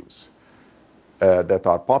issues that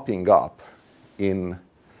are popping up in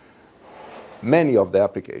many of the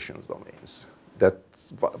applications domains that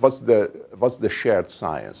was the shared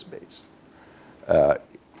science based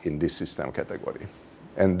in this system category.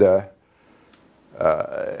 And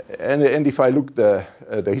if I look the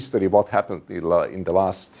history of what happened in the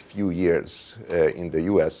last few years in the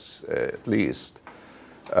US at least,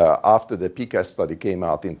 after the PCAS study came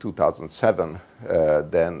out in 2007,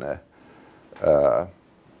 then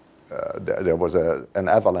there was an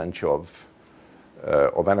avalanche of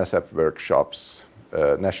NSF workshops,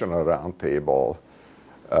 national roundtable,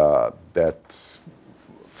 that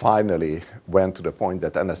finally went to the point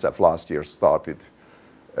that NSF last year started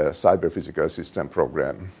a cyber physical system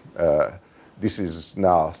program. This is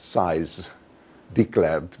now SAI's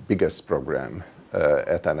declared biggest program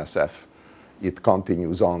at NSF. It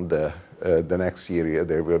continues on the next year.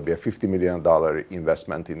 There will be a $50 million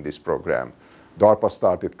investment in this program. DARPA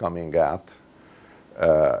started coming out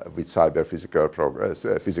with cyber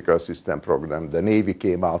physical system program. The Navy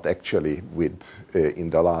came out actually with, in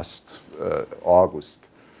the last August,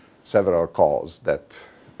 several calls that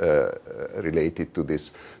related to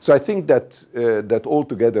this. So I think that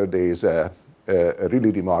altogether there is a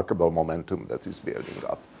really remarkable momentum that is building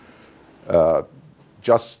up.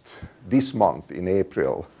 Just this month, in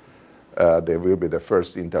April, there will be the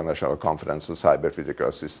first international conference on cyber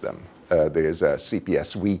physical system. There is a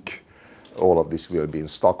CPS week. All of this will be in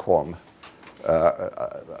Stockholm.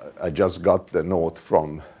 I just got the note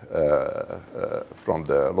from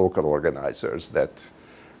the local organizers that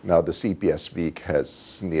now the CPS week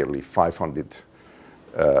has nearly 500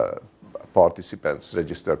 participants,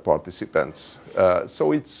 registered participants.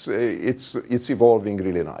 So it's evolving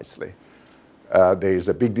really nicely. There is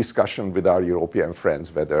a big discussion with our European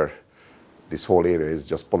friends whether this whole area is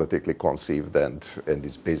just politically conceived and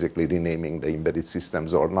is basically renaming the embedded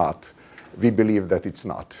systems or not. We believe that it's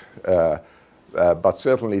not. But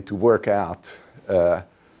certainly to work out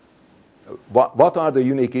what are the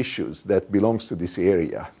unique issues that belongs to this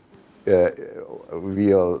area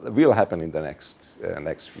will happen in the next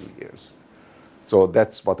few years. So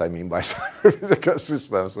that's what I mean by cyber physical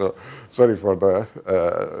systems. So sorry for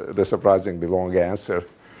the surprisingly long answer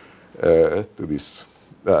to this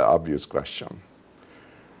obvious question.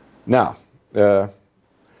 Now,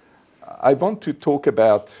 I want to talk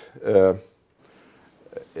about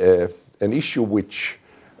an issue which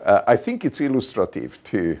I think it's illustrative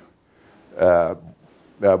to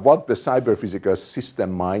what the cyber physical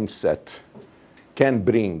system mindset can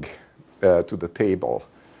bring to the table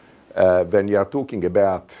when you are talking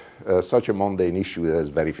about such a mundane issue as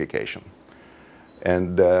verification.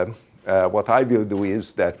 And what I will do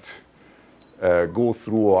is that go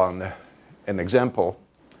through on an example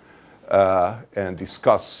and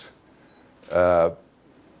discuss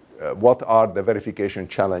what are the verification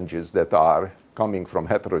challenges that are coming from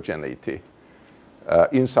heterogeneity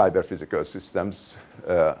in cyber physical systems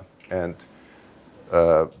and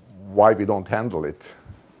why we don't handle it.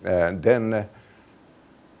 And then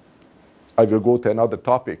I will go to another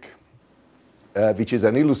topic, which is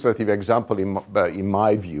an illustrative example in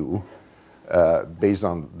my view, based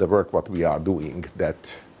on the work what we are doing,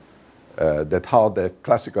 that how the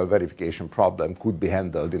classical verification problem could be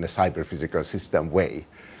handled in a cyber physical system way,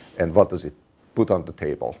 and what does it put on the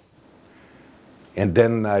table. And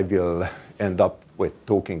then I will end up with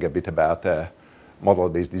talking a bit about a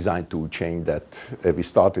model-based design tool chain that we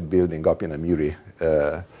started building up in Monterey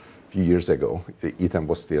a few years ago. Ethan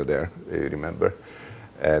was still there, you remember.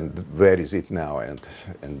 And where is it now, and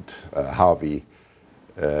how we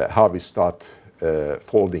start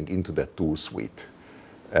folding into that tool suite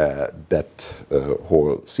that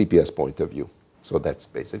whole CPS point of view. So that's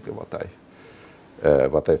basically what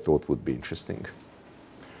I thought would be interesting.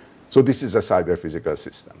 So this is a cyber physical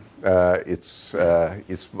system. It's in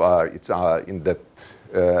that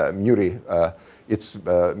Monterey. It's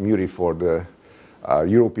Monterey for our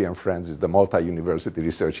European friends is the Multi-University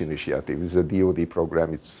Research Initiative. It's a DoD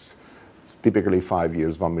program. It's typically 5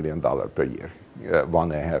 years, $1 million per year,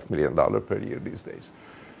 $1.5 million per year these days.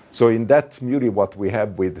 So in that Monterey, what we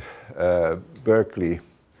have with Berkeley,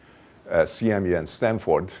 CMU, and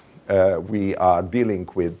Stanford, we are dealing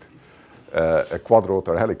with a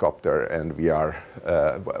quadrotor helicopter, and we are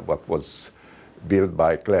what was built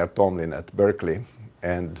by Claire Tomlin at Berkeley.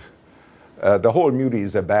 And the whole Monterey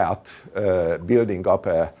is about building up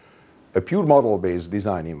a pure model-based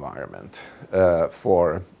design environment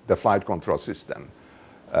for the flight control system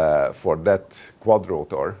for that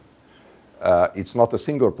quadrotor. It's not a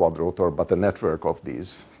single quadrotor, but a network of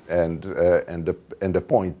these. And the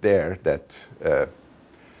point there that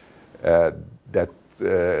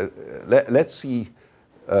let's see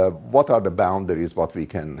what are the boundaries, what we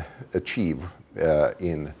can achieve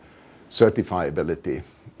in certifiability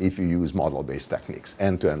if you use model-based techniques,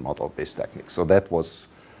 end-to-end model-based techniques. So that was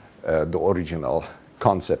the original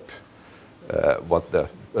concept, what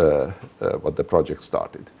the project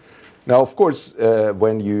started. Now, of course,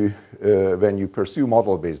 when you pursue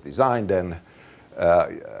model-based design, then,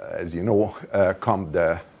 as you know, come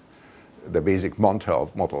the basic mantra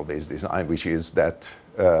of model-based design, which is that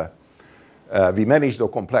we manage the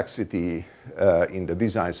complexity in the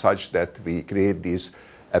design such that we create these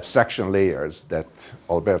abstraction layers that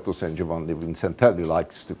Alberto Sangiovanni Vincentelli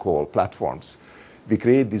likes to call platforms. We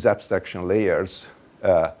create these abstraction layers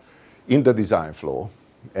in the design flow,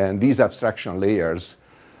 and these abstraction layers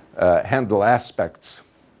handle aspects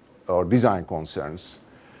or design concerns,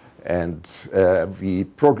 and we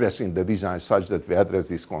progress in the design such that we address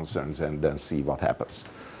these concerns and then see what happens.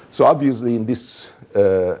 So obviously in this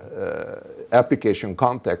application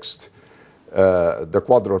context, the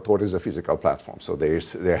quadrotor is a physical platform. So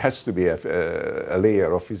there has to be a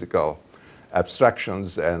layer of physical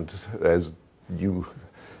abstractions, and as you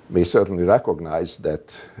may certainly recognize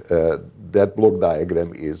that that block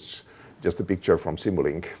diagram is just a picture from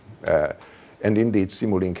Simulink. And indeed,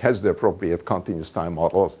 Simulink has the appropriate continuous time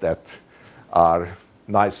models that are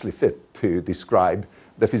nicely fit to describe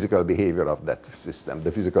the physical behavior of that system,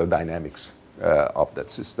 the physical dynamics of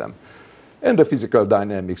that system. And the physical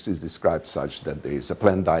dynamics is described such that there is a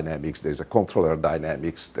plant dynamics, there is a controller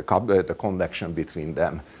dynamics, the connection between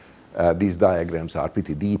them. These diagrams are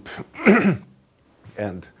pretty deep,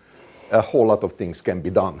 and a whole lot of things can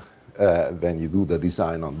be done when you do the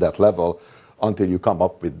design on that level until you come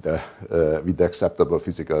up with the acceptable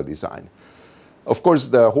physical design. Of course,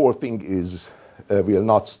 the whole thing will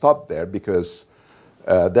not stop there, because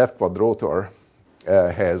that quadrotor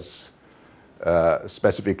has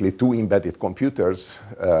specifically 2 embedded computers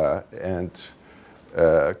and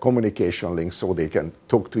communication links, so they can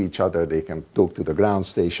talk to each other, they can talk to the ground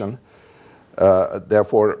station.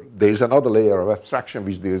 Therefore, there is another layer of abstraction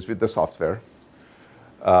which deals with the software.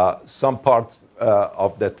 Some parts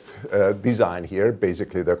of that design here,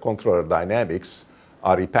 basically the controller dynamics,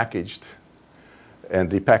 are repackaged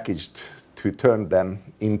to turn them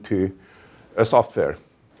into a software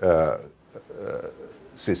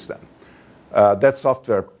system. That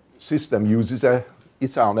software system uses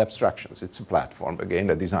its own abstractions. It's a platform, again,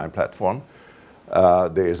 a design platform.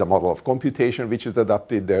 There is a model of computation which is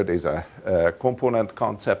adapted there. There's a component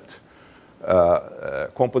concept,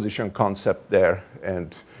 composition concept there,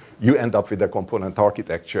 and you end up with a component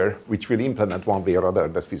architecture which will implement one way or other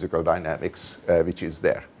the physical dynamics which is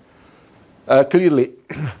there. Clearly,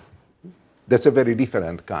 that's a very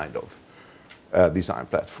different kind of design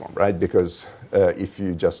platform, right? Because if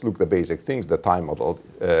you just look at the basic things, the time model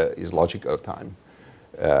is logical time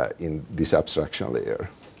in this abstraction layer.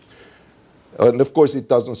 And of course, it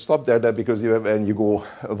doesn't stop there, because when you go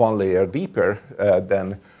one layer deeper,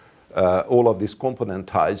 then all of this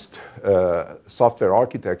componentized software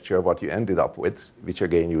architecture, what you ended up with, which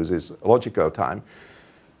again uses logical time,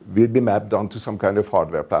 will be mapped onto some kind of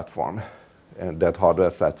hardware platform. And that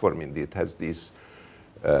hardware platform indeed has these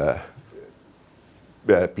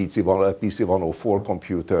PC104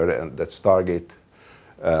 computer and that Stargate,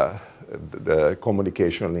 the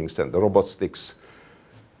communication links and the robot sticks,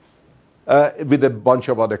 with a bunch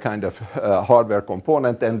of other kind of hardware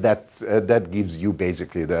component, and that gives you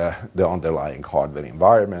basically the underlying hardware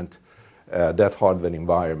environment. That hardware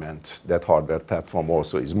environment, that hardware platform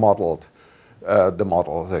also is modeled. The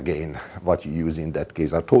models, again, what you use in that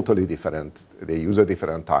case are totally different. They use a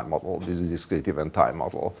different time model. This is discrete event time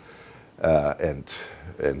model. And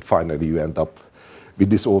finally, you end up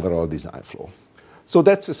with this overall design flow. So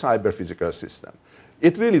that's a cyber physical system.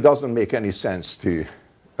 It really doesn't make any sense to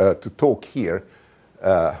talk here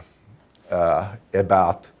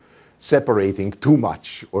about separating too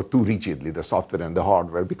much or too rigidly the software and the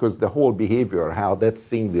hardware, because the whole behavior, how that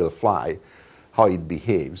thing will fly, how it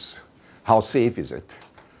behaves, how safe is it,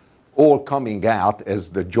 all coming out as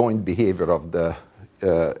the joint behavior of the,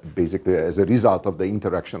 basically as a result of the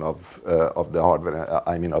interaction of the hardware,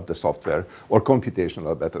 I mean of the software, or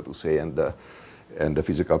computational, better to say, and the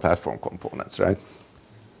physical platform components, right?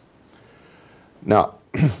 Now,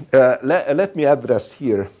 let me address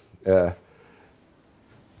here the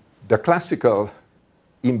classical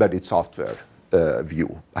embedded software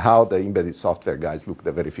view, how the embedded software guys look at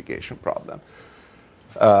the verification problem.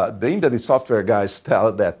 The embedded software guys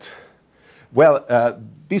tell that, well,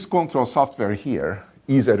 this control software here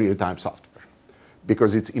is a real-time software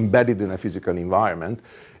because it's embedded in a physical environment.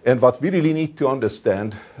 And what we really need to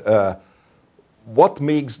understand, what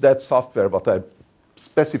makes that software, what I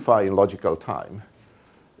specify in logical time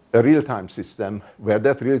a real-time system where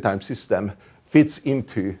that real-time system fits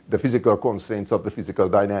into the physical constraints of the physical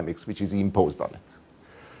dynamics which is imposed on it.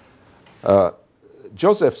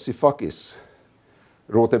 Joseph Sifakis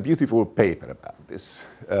wrote a beautiful paper about this.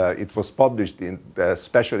 It was published in the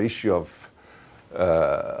special issue of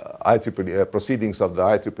IEEE, Proceedings of the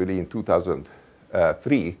IEEE in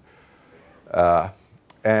 2003.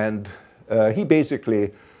 And he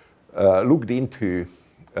basically looked into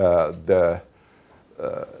the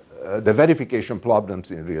verification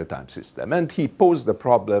problems in real-time system. And he posed the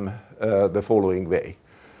problem the following way.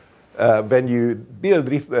 When you build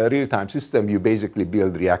a real-time system, you basically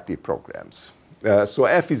build reactive programs. So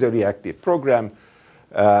F is a reactive program,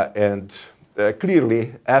 and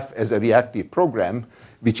clearly F as a reactive program,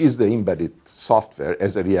 which is the embedded software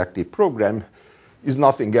as a reactive program, is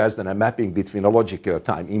nothing else than a mapping between a logical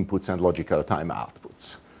time inputs and logical time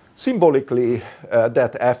outputs. Symbolically,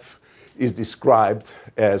 that F is described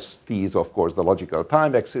as T is, of course, the logical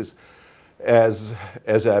time axis, as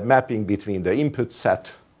a mapping between the input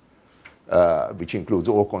set, which includes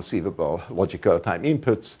all conceivable logical time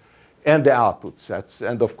inputs, and the output sets.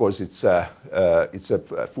 And of course, it's a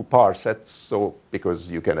full power set, so because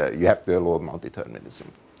you have to load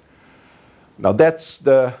non-determinism. Now that's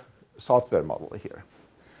the software model here.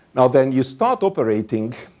 Now, when you start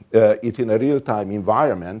operating it in a real-time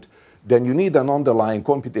environment, then you need an underlying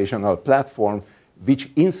computational platform which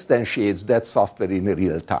instantiates that software in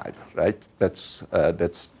real time, right? That's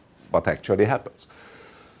what actually happens.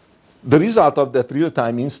 The result of that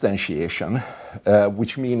real-time instantiation,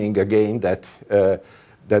 which meaning again that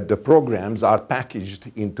the programs are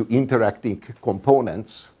packaged into interacting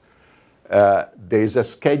components, there is a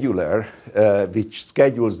scheduler which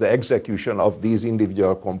schedules the execution of these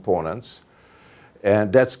individual components,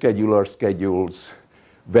 and that scheduler schedules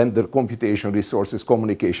when the computation resources,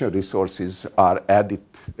 communication resources are added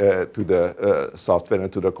to the software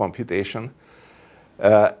and to the computation.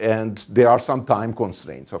 And there are some time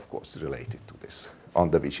constraints, of course, related to this,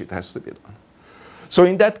 under which it has to be done. So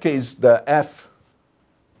in that case, the F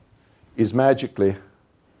is magically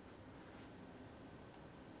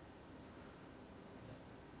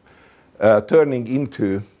turning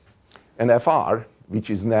into an FR,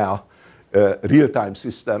 which is now a real-time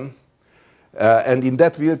system. And in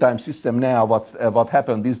that real-time system now, what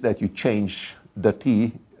happened is that you change the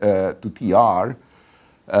T to TR,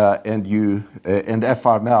 and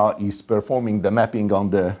FR now is performing the mapping on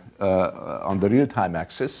the real-time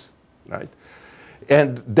axis, right?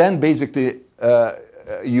 And then basically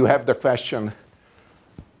you have the question: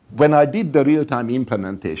 when I did the real-time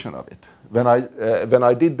implementation of it, when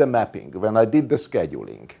I did the mapping, when I did the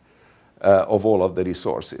scheduling of all of the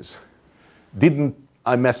resources, didn't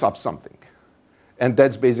I mess up something? And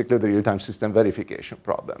that's basically the real-time system verification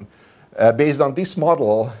problem. Based on this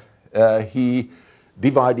model, he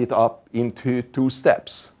divided up into two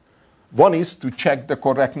steps. One is to check the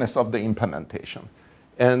correctness of the implementation.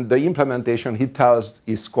 And the implementation, he tells,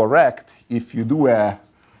 is correct if you do a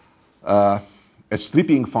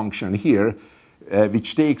stripping function here,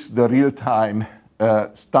 which takes the real-time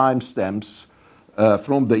timestamps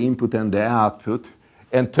from the input and the output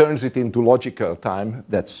and turns it into logical time,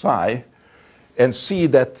 that's psi, and see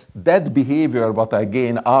that that behavior, what I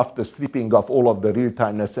gain after stripping off all of the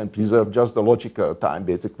real-timeness and preserve just the logical time,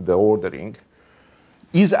 basically the ordering,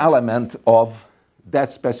 is element of that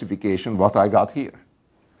specification, what I got here.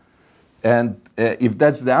 And if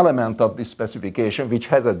that's the element of this specification, which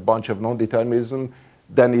has a bunch of non-determinism,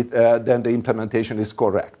 then the implementation is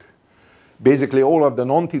correct. Basically, all of the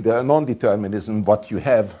non-determinism, what you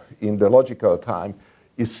have in the logical time,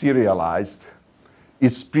 is serialized.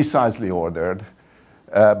 It's precisely ordered,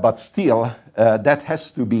 but still, that has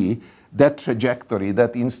to be, that trajectory,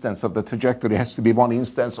 that instance of the trajectory has to be one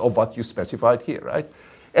instance of what you specified here, right?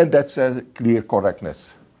 And that's a clear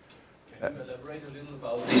correctness. Can you elaborate a little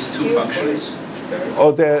about these two functions?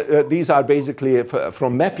 These are basically,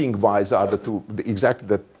 from mapping-wise, are the two, exactly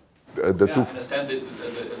the two. I understand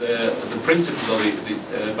the principle of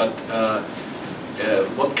it, but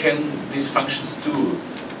what can these functions do?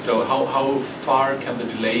 So how far can the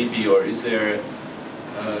delay be, or is there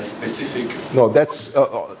a specific? No, that's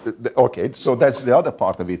okay. So that's the other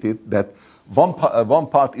part of it. That one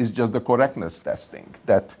part is just the correctness testing.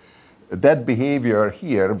 That behavior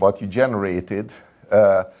here, what you generated,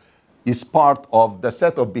 is part of the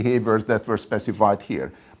set of behaviors that were specified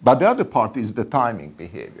here. But the other part is the timing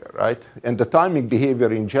behavior, right? And the timing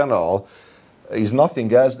behavior in general is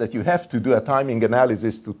nothing else that you have to do a timing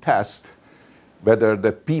analysis to test whether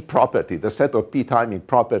the P property, the set of P timing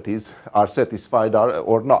properties are satisfied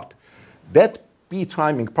or not. That P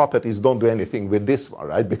timing properties don't do anything with this one,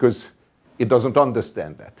 right? Because it doesn't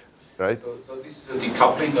understand that, right? So this is a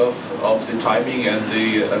decoupling of the timing and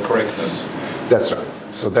the correctness. That's right.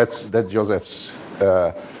 So that's Joseph's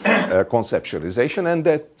conceptualization, and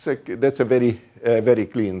that's a very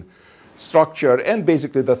clean structure. And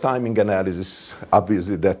basically, the timing analysis,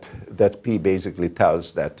 obviously, that P basically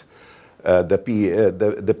tells that the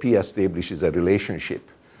P establishes a relationship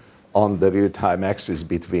on the real-time axis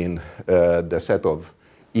between the set of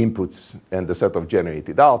inputs and the set of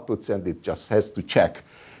generated outputs, and it just has to check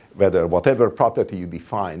whether whatever property you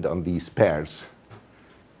defined on these pairs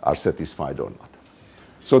are satisfied or not.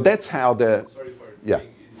 So that's how the... Sorry for it. Yeah.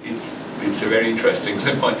 It's a very interesting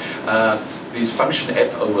point. This function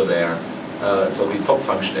f over there, so the top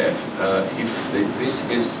function f, if this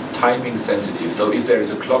is timing sensitive, so if there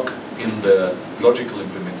is a clock in the logical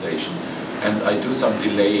implementation, and I do some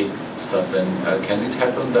delay stuff, then can it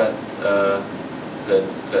happen that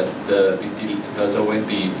so when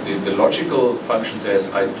the logical function says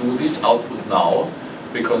I do this output now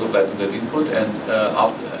because of that and that input, and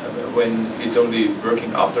after when it's only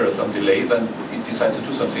working after some delay, then it decides to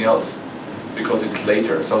do something else because it's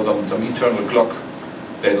later. So some internal clock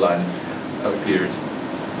deadline appeared.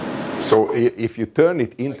 So if you turn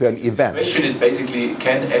it into an event... The question is basically,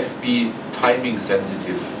 can f be timing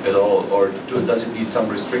sensitive at all, or does it need some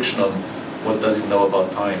restriction on what does it know about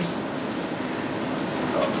time?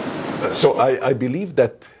 So I believe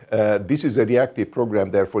that this is a reactive program,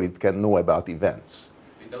 therefore it can know about events.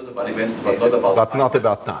 It knows about events, but not about But time. not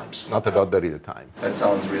about times, not about the real time. That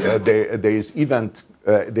sounds reasonable.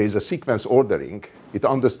 There is a sequence ordering. It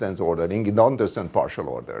understands ordering. It understands partial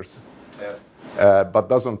orders. Yeah. But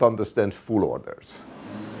doesn't understand full orders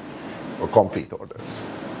or complete orders.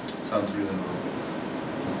 Sounds reasonable.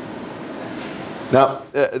 Now,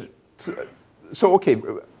 so okay,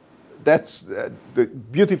 that's the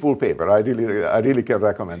beautiful paper. I really can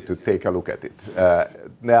recommend to take a look at it.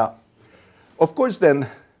 Now, of course, then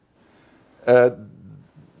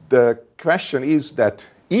the question is that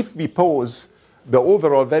if we pose the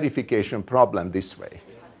overall verification problem this way,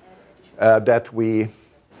 that we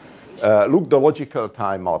look the logical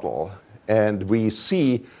time model and we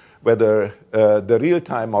see whether the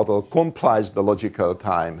real-time model complies the logical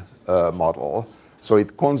time model, so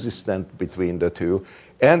it's consistent between the two,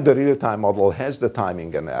 and the real-time model has the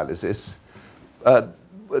timing analysis.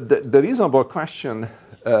 The reasonable question,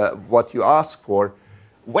 what you ask for,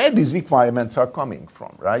 where these requirements are coming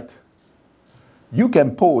from, right? You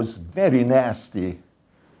can pose very nasty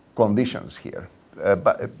conditions here,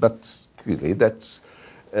 but really that's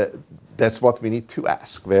what we need to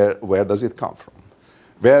ask. Where does it come from?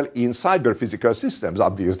 Well, in cyber-physical systems,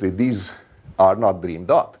 obviously, these are not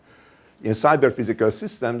dreamed up. In cyber-physical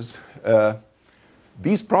systems,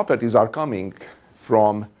 these properties are coming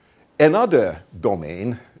from another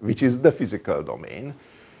domain, which is the physical domain,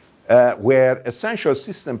 where essential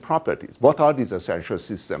system properties, what are these essential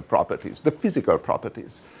system properties? The physical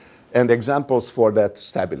properties. And examples for that: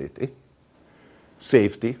 stability,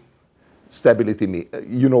 safety. Stability,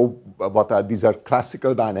 you know what are these? Are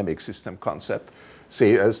classical dynamic system concept.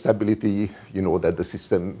 Say stability, you know that the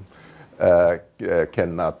system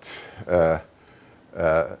cannot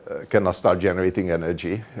start generating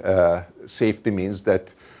energy. Safety means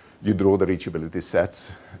that you draw the reachability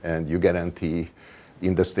sets and you guarantee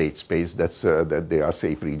in the state space that they are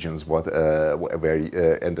safe regions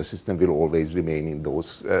and the system will always remain in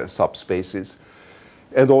those subspaces.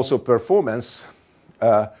 And also performance.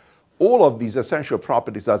 All of these essential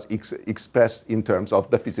properties are expressed in terms of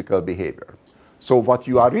the physical behavior. So what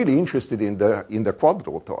you are really interested in the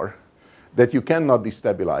quadrotor, that you cannot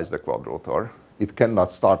destabilize the quadrotor, it cannot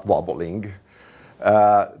start wobbling,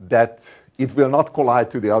 that it will not collide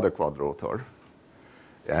to the other quadrotor.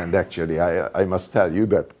 And actually, I must tell you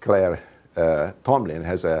that Claire Tomlin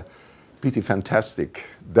has a pretty fantastic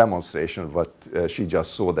demonstration of what she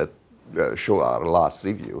just saw that showed our last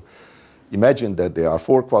review. Imagine that there are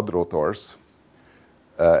 4 quadrotors,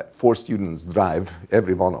 4 students drive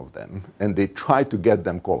every one of them, and they try to get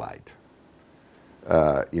them collide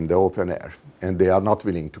in the open air. And they are not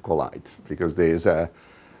willing to collide because there is a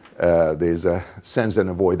sense and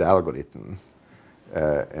avoid algorithm,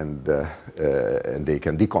 and they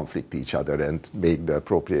can deconflict each other and make the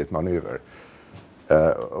appropriate maneuver.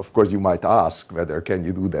 Of course, you might ask whether can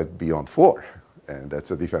you do that beyond 4, and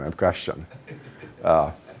that's a different question.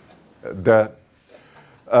 But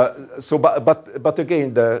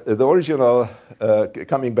again, the original,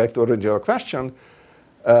 coming back to the original question,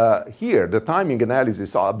 here the timing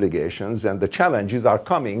analysis obligations and the challenges are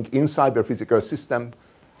coming in cyber-physical system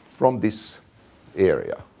from this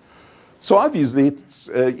area. So obviously,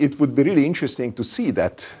 it would be really interesting to see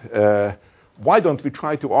that why don't we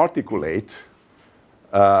try to articulate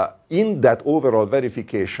in that overall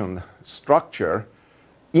verification structure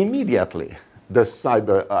immediately the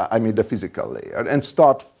the physical layer, and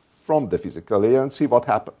start from the physical layer and see what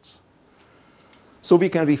happens. So we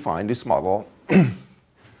can refine this model.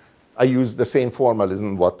 I use the same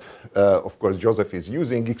formalism what, of course, Joseph is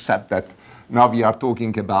using, except that now we are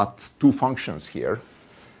talking about two functions here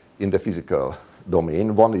in the physical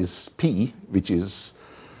domain. One is P, which is,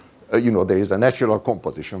 there is a natural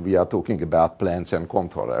composition. We are talking about plants and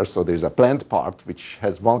controllers. So there's a plant part, which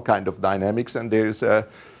has one kind of dynamics, and there's a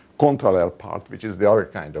controller part, which is the other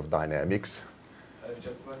kind of dynamics.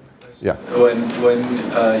 Just one question. Yeah. When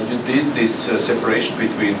you did this separation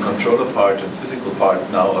between controller part and physical part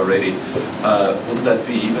now already, wouldn't that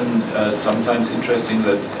be even sometimes interesting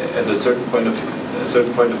that at a certain point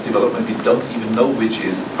of development we don't even know which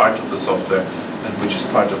is part of the software and which is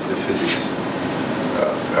part of the physics?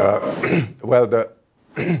 Well,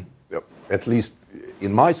 at least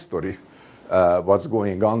in my story, what's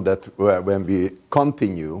going on that when we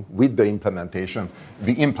continue with the implementation,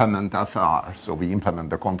 we implement FR, so we implement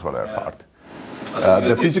the controller part.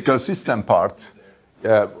 The physical system part,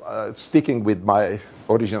 sticking with my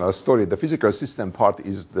original story, the physical system part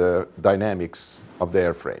is the dynamics of the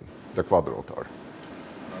airframe, the quadrotor.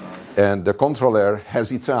 And the controller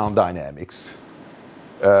has its own dynamics.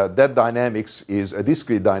 That dynamics is a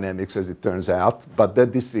discrete dynamics, as it turns out, but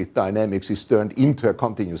that discrete dynamics is turned into a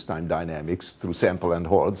continuous time dynamics through sample and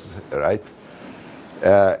holds, right?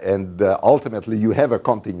 And ultimately, you have a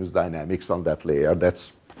continuous dynamics on that layer.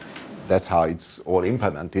 That's how it's all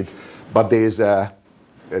implemented. But there's a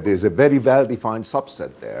very well-defined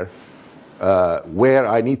subset there where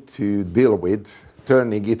I need to deal with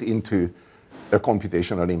turning it into a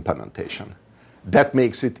computational implementation. That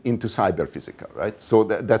makes it into cyber-physical, right? So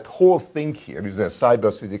that whole thing here is a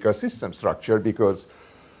cyber-physical system structure because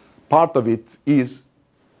part of it is,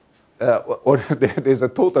 or there's a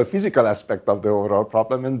total physical aspect of the overall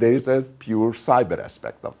problem, and there is a pure cyber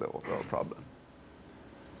aspect of the overall problem.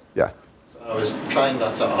 Yeah? So I was trying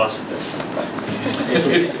not to ask this,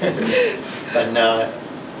 but now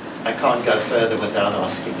I can't go further without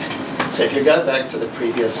asking it. So if you go back to the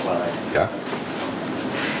previous slide. Yeah.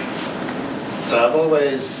 So I've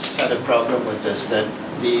always had a problem with this, that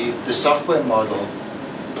the software model,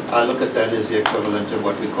 I look at that as the equivalent of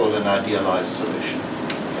what we call an idealized solution.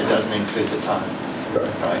 It doesn't include the time,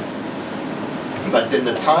 right? But then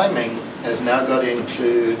the timing has now got to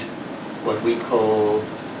include what we call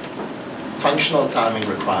functional timing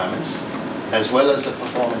requirements, as well as the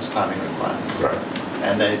performance timing requirements. Right.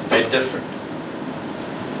 And they're different.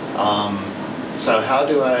 So how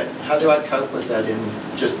do I cope with that in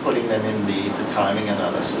just putting them in the timing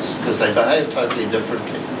analysis? Because they behave totally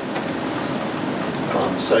differently.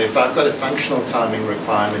 So if I've got a functional timing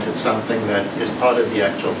requirement, it's something that is part of the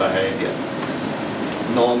actual behavior.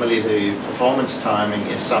 Normally the performance timing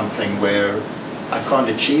is something where I can't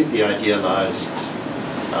achieve the idealized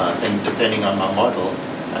thing depending on my model,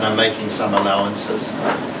 and I'm making some allowances.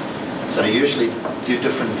 So I usually do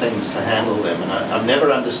different things to handle them, and I've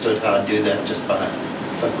never understood how I do that just by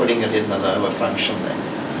putting it in the lower function then.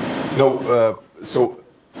 No, so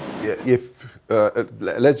if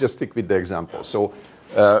let's just stick with the example. So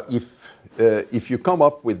if you come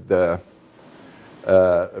up with the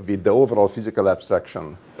overall physical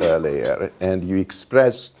abstraction layer and you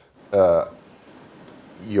expressed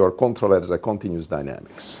your controller as a continuous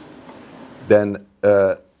dynamics, then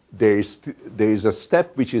there is a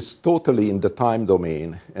step which is totally in the time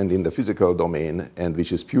domain and in the physical domain, and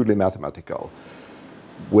which is purely mathematical,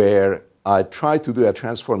 where I try to do a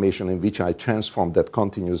transformation in which I transform that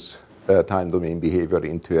continuous time domain behavior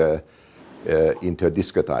into a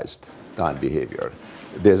discretized time behavior.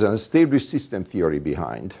 There's an established system theory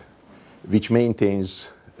behind, which maintains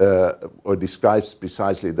or describes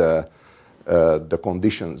precisely the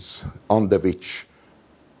conditions under which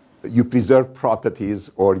you preserve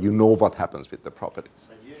properties, or you know what happens with the properties.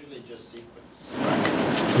 So usually just sequence.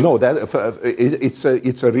 No,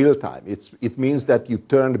 it's a real time. It means that you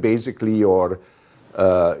turn basically your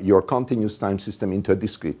continuous time system into a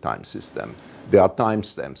discrete time system. There are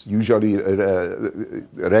timestamps, usually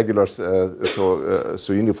regular,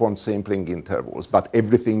 so uniform sampling intervals, but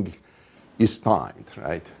everything is timed,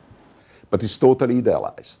 right? But it's totally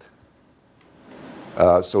idealized.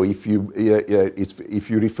 So if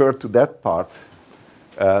you refer to that part,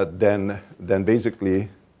 then basically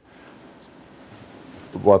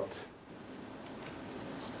what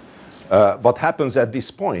happens at this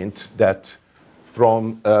point, that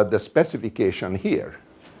from the specification here,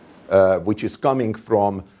 which is coming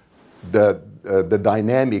from the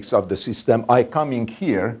dynamics of the system, I come in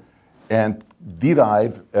here and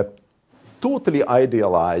derive a totally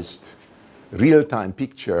idealized real-time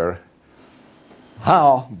picture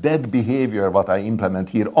how that behavior, what I implement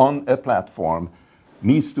here on a platform,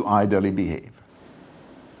 needs to ideally behave.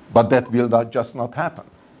 But that will just not happen,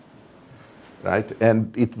 right?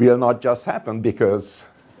 And it will not just happen because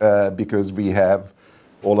we have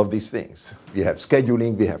all of these things. We have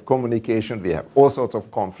scheduling, we have communication, we have all sorts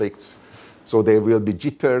of conflicts. So there will be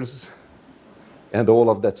jitters and all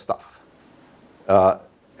of that stuff.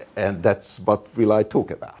 And that's what will I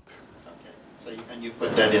talk about. Okay. So and you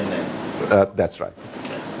put that in there? That's right.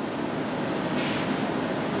 Okay.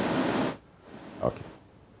 Okay.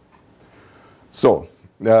 So,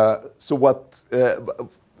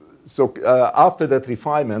 after that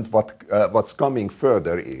refinement, what's coming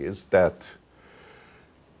further is that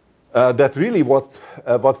really what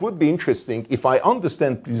would be interesting, if I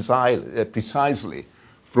understand precisely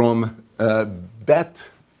from that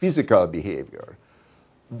physical behavior,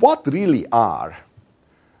 what really are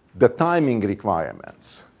the timing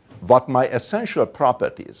requirements, what my essential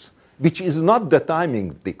properties, which is not the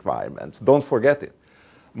timing requirement, don't forget it.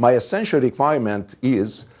 My essential requirement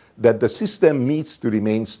is that the system needs to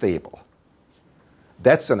remain stable.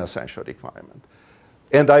 That's an essential requirement.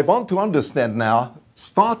 And I want to understand now,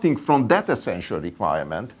 starting from that essential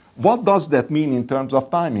requirement, what does that mean in terms of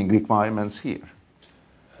timing requirements here?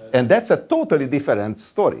 And that's a totally different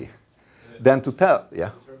story than to tell,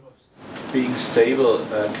 yeah? Being stable,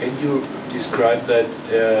 can you describe that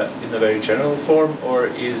in a very general form, or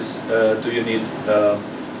do you need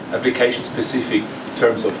application-specific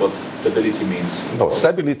terms of what stability means? No,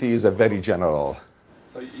 stability is a very general.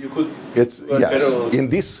 So you could. It's yes. General.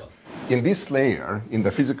 In this layer, in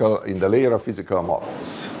the layer of physical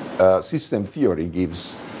models, system theory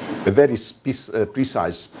gives a very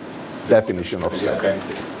precise definition of stability.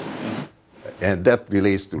 Okay. And that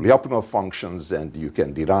relates to Lyapunov functions, and you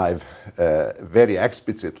can derive very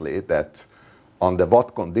explicitly that under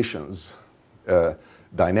what conditions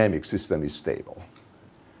dynamic system is stable.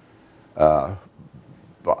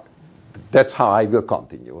 But that's how I will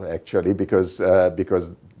continue, actually, because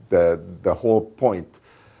the whole point,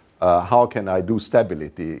 how can I do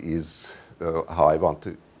stability, is how I want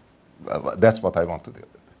to. That's what I want to do.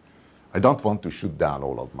 I don't want to shoot down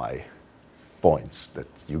all of my points that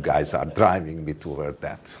you guys are driving me toward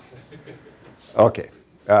that. Okay,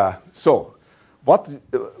 so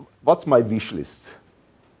what's my wish list?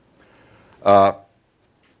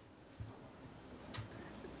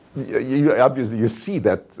 Obviously, you see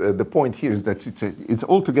that the point here is that it's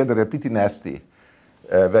altogether a pretty nasty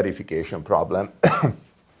verification problem,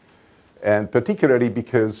 and particularly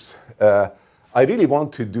because I really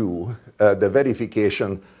want to do the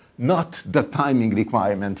verification, not the timing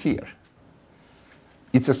requirement here.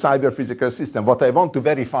 It's a cyber-physical system. What I want to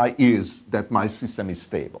verify is that my system is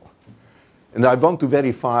stable. And I want to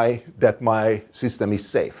verify that my system is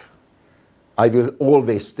safe. I will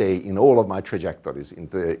always stay in all of my trajectories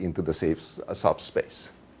into the safe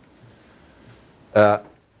subspace.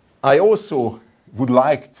 I also would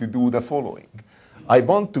like to do the following. I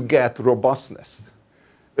want to get robustness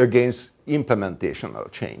against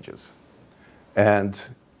implementational changes and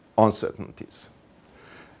uncertainties.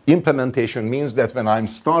 Implementation means that when I'm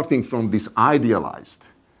starting from this idealized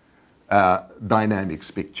dynamics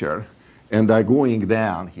picture and I'm going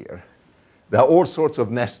down here, there are all sorts of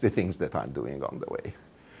nasty things that I'm doing on the way.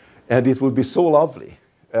 And it would be so lovely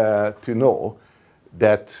to know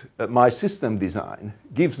that my system design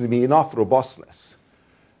gives me enough robustness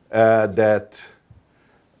that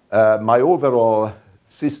my overall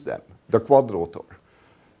system, the quadrotor,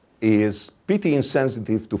 is pretty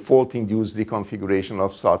insensitive to fault-induced reconfiguration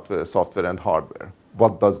of software and hardware.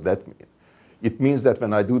 What does that mean? It means that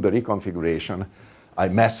when I do the reconfiguration, I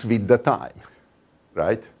mess with the time,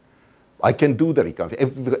 right? I can do the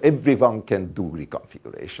reconfiguration. Everyone can do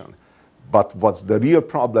reconfiguration. But what's the real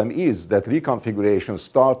problem is that reconfiguration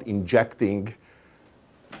start injecting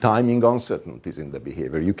timing uncertainties in the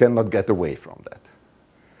behavior. You cannot get away from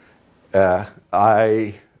that.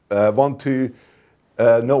 I want to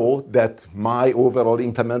know that my overall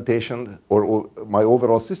implementation or my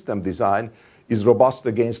overall system design is robust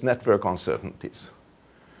against network uncertainties.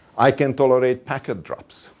 I can tolerate packet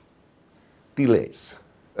drops, delays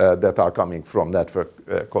that are coming from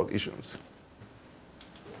network collisions.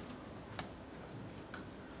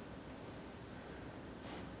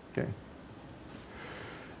 Okay.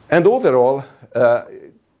 And overall,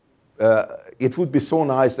 it would be so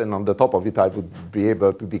nice, and on the top of it, I would be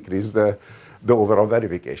able to decrease the overall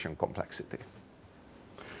verification complexity.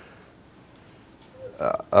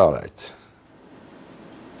 All right.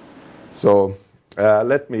 So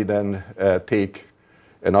let me then take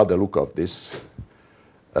another look of this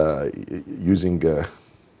using the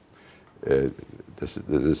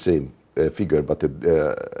same figure, but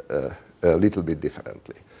a little bit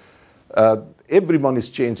differently. Everyone is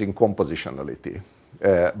changing compositionality,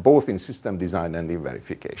 both in system design and in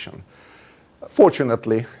verification.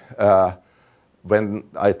 Fortunately, when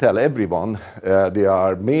I tell everyone, there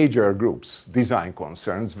are major groups, design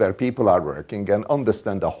concerns, where people are working and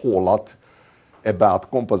understand a whole lot about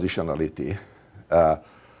compositionality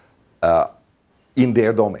in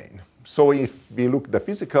their domain. So if we look at the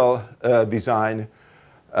physical design,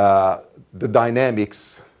 the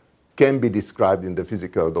dynamics can be described in the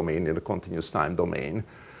physical domain, in the continuous time domain,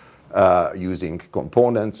 using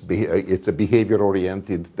components. It's a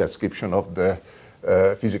behavior-oriented description of the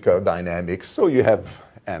physical dynamics. So you have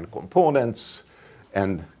n components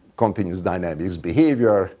and continuous dynamics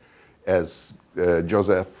behavior. As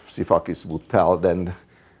Joseph Sifakis would tell, then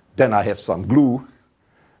I have some glue.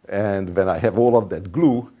 And when I have all of that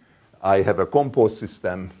glue, I have a composed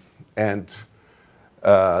system. And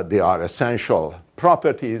there are essential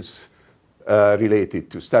properties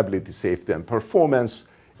related to stability, safety, and performance.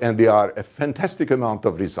 And there are a fantastic amount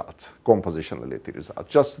of results, compositionality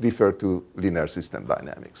results. Just refer to linear system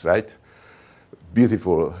dynamics, right?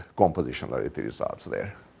 Beautiful compositionality results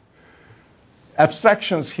there.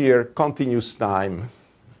 Abstractions here, continuous time,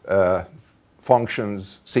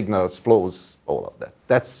 functions, signals, flows, all of that.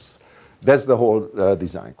 That's the whole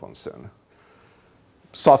design concern.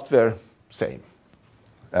 Software, same.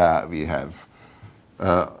 We have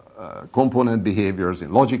component behaviors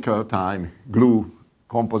in logical time, glue,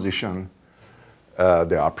 composition.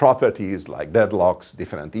 There are properties like deadlocks,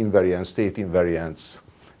 different invariants, state invariants,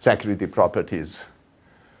 security properties.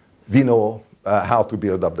 We know how to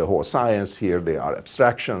build up the whole science here. There are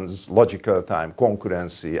abstractions, logical time,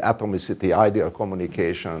 concurrency, atomicity, ideal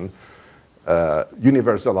communication,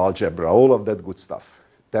 universal algebra, all of that good stuff.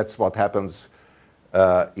 That's what happens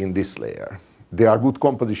in this layer. There are good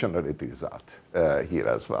compositionality results here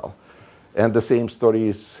as well. And the same story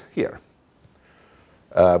is here.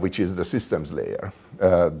 Which is the systems layer,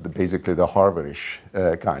 basically the Harvard-ish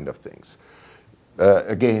kind of things.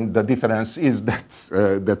 Again, the difference is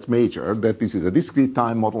that's major, that this is a discrete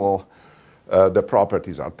time model. The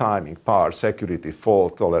properties are timing, power, security,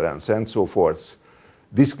 fault tolerance, and so forth.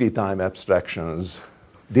 Discrete time abstractions,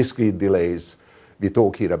 discrete delays. We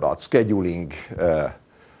talk here about scheduling,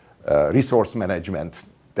 resource management.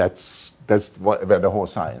 That's where the whole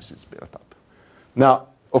science is built up. Now,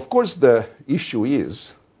 of course, the issue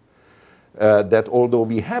is that although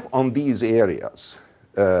we have on these areas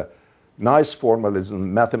nice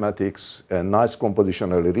formalism, mathematics, and nice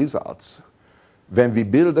compositional results, when we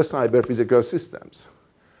build the cyber-physical systems,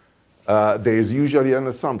 there is usually an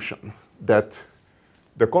assumption that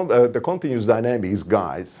the continuous dynamics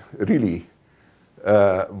guys really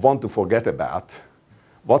want to forget about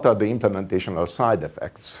what are the implementational side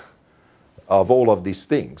effects of all of these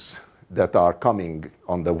things that are coming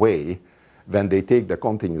on the way when they take the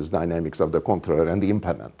continuous dynamics of the controller and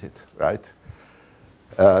implement it, right?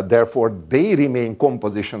 Therefore, they remain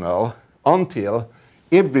compositional until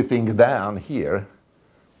everything down here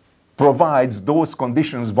provides those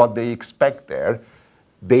conditions what they expect there.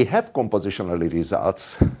 They have compositionally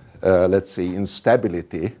results, let's say in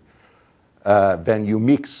stability, when you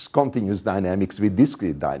mix continuous dynamics with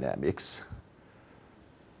discrete dynamics.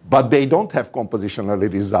 But they don't have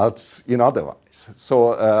compositionally results in otherwise.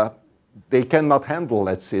 So they cannot handle,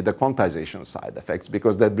 let's say, the quantization side effects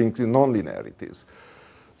because that brings in nonlinearities.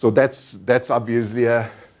 So that's obviously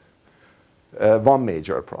one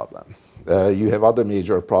major problem. You have other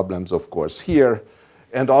major problems, of course, here.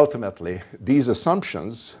 And ultimately, these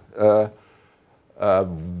assumptions will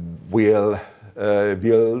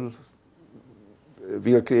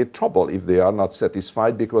create trouble if they are not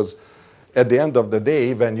satisfied, because at the end of the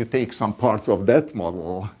day, when you take some parts of that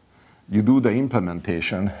model, you do the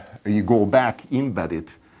implementation, you go back, embed it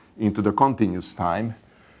into the continuous time,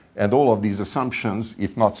 and all of these assumptions,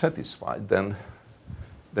 if not satisfied, then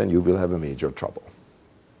you will have a major trouble.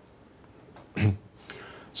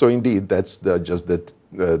 So indeed, that's just the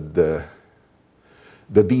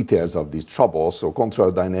details of these troubles. So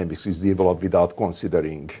control dynamics is developed without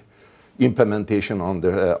considering implementation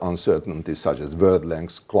under uncertainties such as word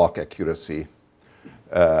lengths, clock accuracy,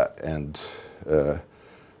 and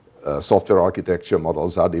software architecture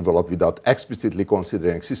models are developed without explicitly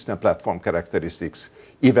considering system platform characteristics,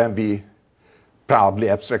 even we proudly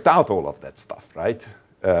abstract out all of that stuff, right?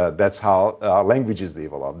 That's how our language is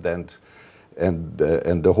developed. And and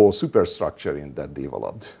the whole superstructure in that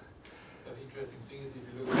developed. The interesting thing is, if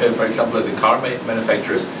you look, for example, at the car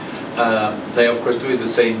manufacturers, they of course do it the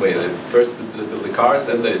same way. They first build the cars,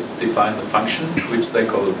 then they define the function, which they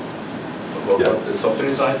call the software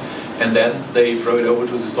design, and then they throw it over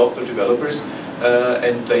to the software developers,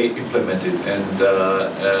 and they implement it, and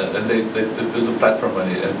then they build a platform on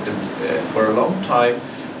it. And for a long time,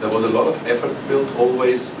 there was a lot of effort built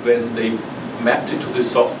always when they mapped it to the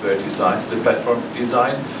software design, to the platform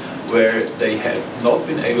design, where they have not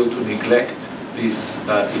been able to neglect these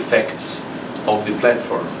effects of the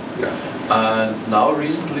platform. And now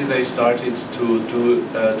recently they started to do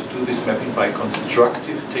this mapping by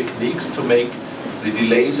constructive techniques to make the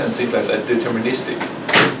delays and things like that deterministic,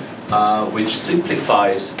 which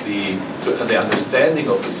simplifies the understanding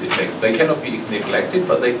of these effects. They cannot be neglected,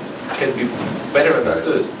 but they can be better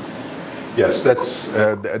understood. Yes, that's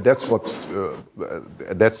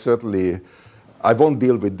certainly. I won't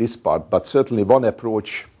deal with this part, but certainly one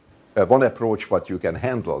approach what you can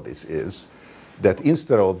handle this is that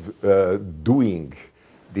instead of doing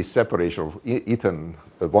this separation of, Ethan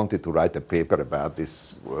wanted to write a paper about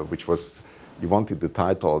this, which was, you wanted the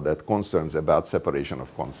title that concerns about separation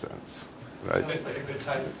of concerns, right? Sounds like a good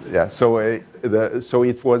title. Yeah. So it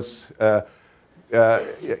was.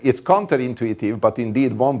 It's counterintuitive, but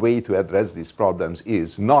indeed one way to address these problems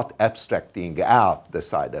is not abstracting out the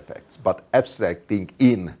side effects, but abstracting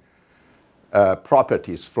in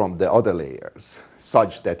properties from the other layers,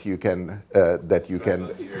 such that you can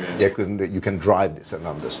drive this and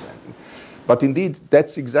understanding. But indeed,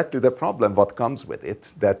 that's exactly the problem. What comes with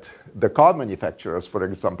it, that the car manufacturers, for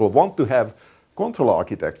example, want to have control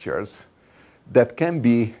architectures that can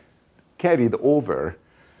be carried over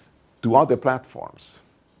to other platforms,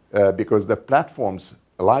 because the platform's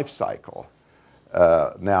life cycle,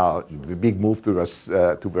 now the big move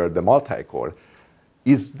toward the multi-core,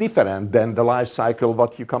 is different than the life cycle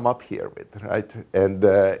what you come up here with, right? And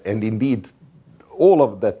indeed, all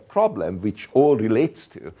of that problem, which all relates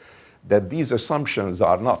to, that these assumptions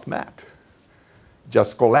are not met,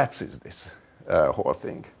 just collapses this whole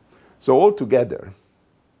thing. So altogether,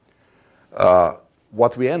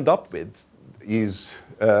 what we end up with is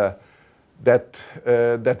that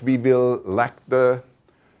we will lack the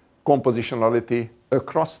compositionality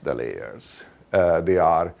across the layers. They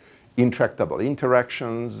are intractable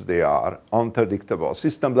interactions, they are unpredictable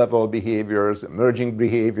system-level behaviors, emerging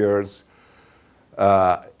behaviors.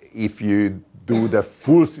 If you do the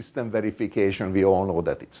full system verification, we all know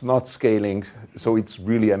that it's not scaling, so it's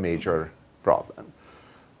really a major problem.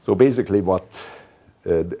 So basically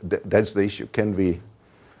that's the issue.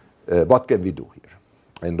 What can we do here?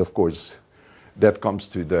 And of course, that comes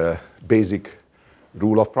to the basic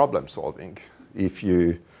rule of problem solving. If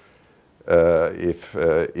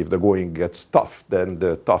the going gets tough, then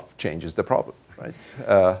the tough changes the problem, right?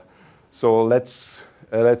 So let's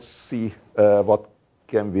see what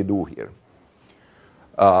can we do here.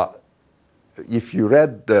 If you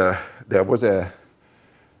read, there was a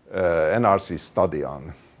NRC study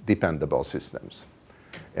on dependable systems,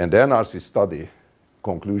 and the NRC study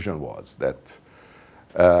conclusion was that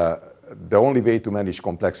the only way to manage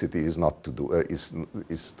complexity is not to do is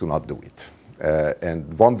to not do it.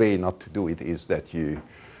 And one way not to do it is that you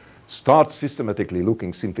start systematically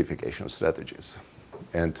looking simplification strategies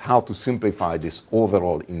and how to simplify this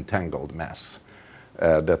overall entangled mess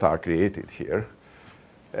that are created here.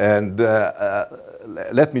 And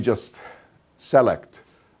let me just select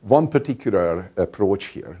one particular approach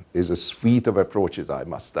here. Is a suite of approaches, I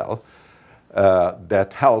must tell,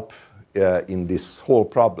 that help in this whole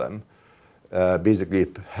problem. Basically,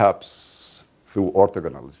 it helps through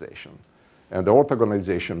orthogonalization. And the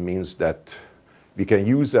orthogonalization means that we can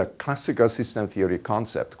use a classical system theory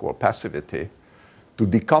concept called passivity to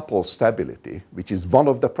decouple stability, which is one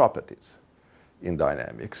of the properties in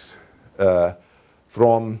dynamics,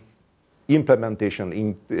 from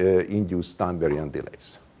implementation-induced time variant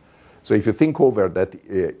delays. So if you think over that,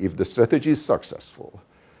 if the strategy is successful,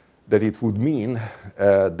 that it would mean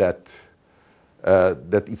that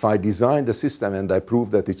if I design the system and I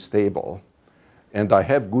prove that it's stable, and I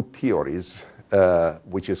have good theories,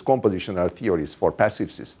 which is compositional theories for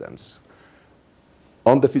passive systems,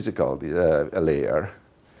 on the physical layer,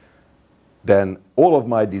 then all of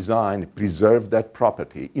my design preserve that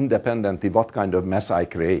property independently what kind of mess I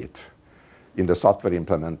create in the software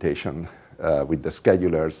implementation with the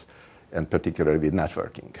schedulers and particularly with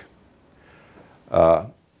networking.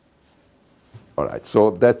 All right,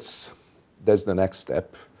 so that's the next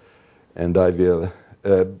step. And I will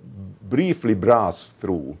briefly browse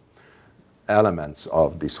through elements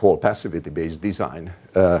of this whole passivity-based design.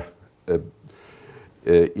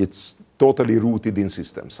 it's totally rooted in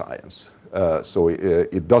system science. So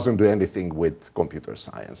it doesn't do anything with computer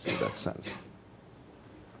science in that sense.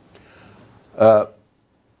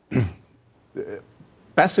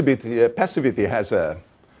 Passivity has a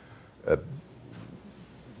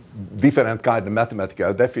different kind of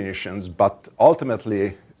mathematical definitions, but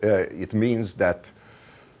ultimately it means that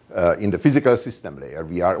in the physical system layer,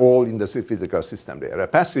 we are all in the physical system layer. A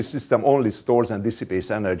passive system only stores and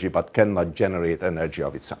dissipates energy, but cannot generate energy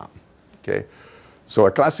of its own. Okay? So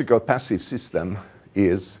a classical passive system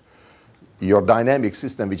is your dynamic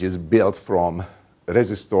system, which is built from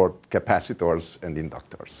resistors, capacitors, and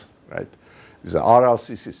inductors. Right? It's an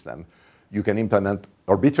RLC system. You can implement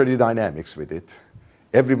arbitrary dynamics with it.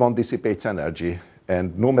 Everyone dissipates energy,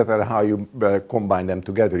 and no matter how you combine them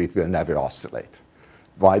together, it will never oscillate.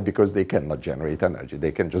 Why? Because they cannot generate energy.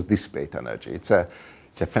 They can just dissipate energy. It's a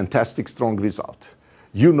fantastic, strong result.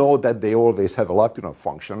 You know that they always have a Lyapunov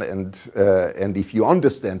function, and if you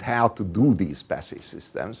understand how to do these passive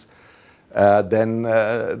systems, then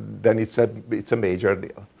it's a major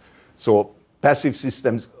deal. So passive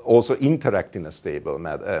systems also interact in a stable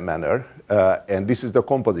manner, and this is the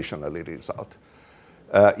compositional result.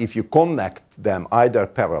 If you connect them either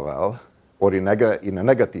parallel or in a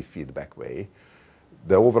negative feedback way,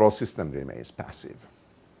 the overall system remains passive.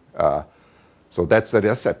 So that's the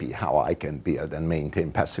recipe how I can build and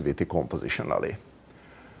maintain passivity compositionally.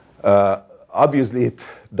 Obviously, it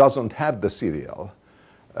doesn't have the serial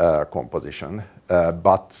composition,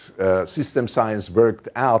 but system science worked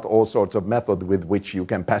out all sorts of methods with which you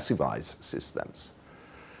can passivize systems.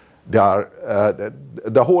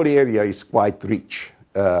 The whole area is quite rich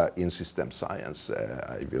in system science.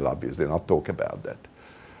 I will obviously not talk about that.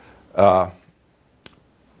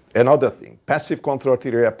 Another thing, passive control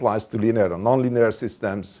theory applies to linear and nonlinear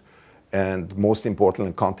systems, and most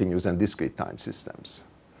importantly, continuous and discrete time systems.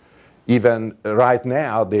 Even right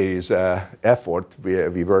now, there is an effort,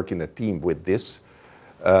 we work in a team with this.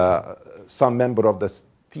 Some member of the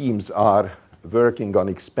teams are working on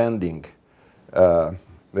expanding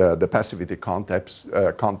the passivity context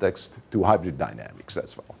to hybrid dynamics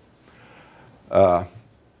as well.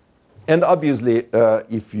 And obviously,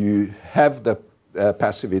 if you have the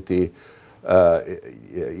passivity,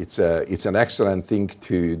 it's an excellent thing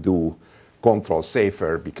to do control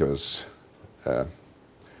safer because you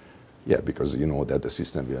know that the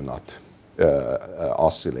system will not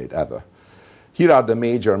oscillate ever. Here are the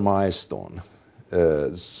major milestones,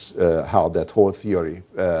 how that whole theory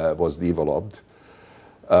was developed.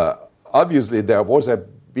 Obviously, there was a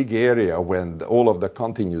big area when all of the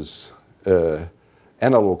continuous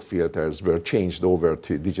analog filters were changed over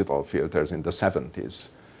to digital filters in the 70s.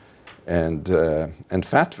 And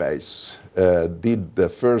Fatways did the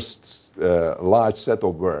first large set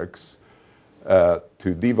of works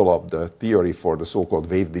to develop the theory for the so-called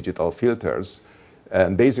wave digital filters.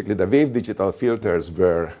 And basically, the wave digital filters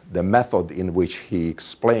were the method in which he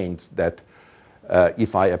explained that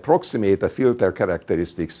if I approximate a filter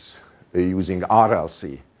characteristics using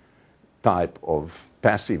RLC type of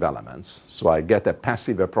passive elements, so I get a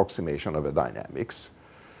passive approximation of a dynamics,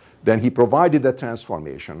 then he provided a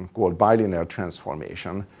transformation called bilinear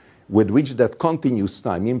transformation with which that continuous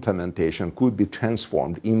time implementation could be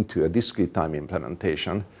transformed into a discrete time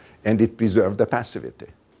implementation, and it preserved the passivity.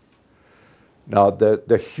 Now,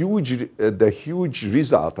 the huge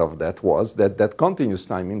result of that was that continuous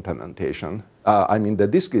time implementation, the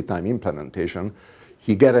discrete time implementation,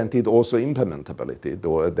 he guaranteed also implementability,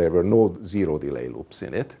 though there were no zero delay loops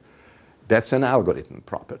in it. That's an algorithm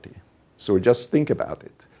property. So just think about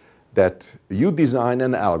it, that you design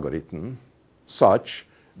an algorithm such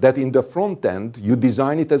that in the front end, you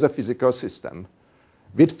design it as a physical system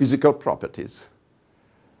with physical properties.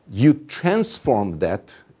 You transform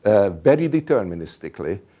that very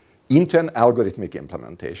deterministically into an algorithmic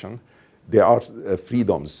implementation. There are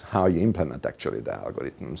freedoms how you implement actually the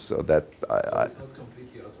algorithms, so that it's not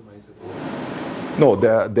completely automated. No,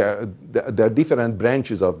 there are different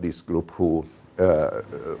branches of this group who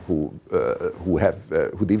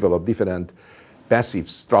develop different passive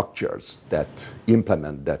structures that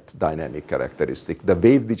implement that dynamic characteristic. The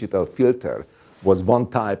wave digital filter was one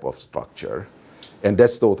type of structure, and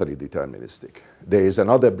that's totally deterministic. There is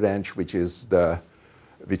another branch which was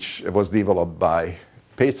developed by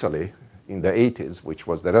Petzali in the 80s, which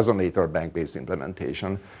was the resonator bank-based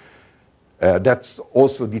implementation. That's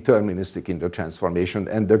also deterministic in the transformation,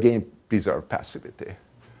 and again preserve passivity.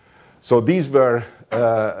 So these were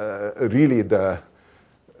really the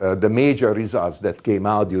major results that came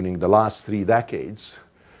out during the last 3 decades.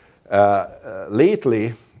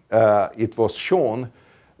 Lately, it was shown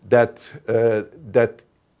that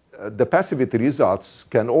the passivity results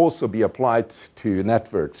can also be applied to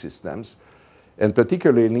network systems. And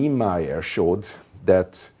particularly Niemeyer showed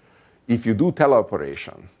that if you do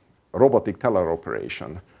teleoperation, robotic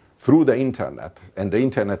teleoperation, through the internet, and the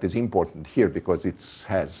internet is important here because it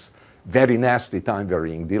has very nasty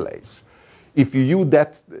time-varying delays. If you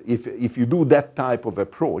do that type of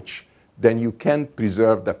approach, then you can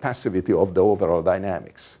preserve the passivity of the overall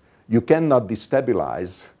dynamics. You cannot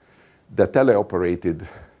destabilize the teleoperated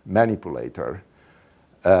manipulator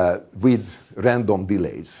with random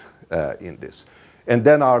delays in this. And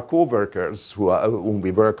then our co-workers whom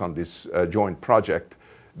we work on this joint project,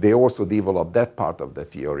 they also developed that part of the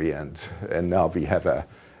theory, and now we have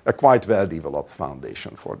a quite well-developed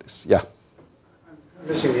foundation for this. Yeah? I'm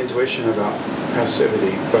missing the intuition about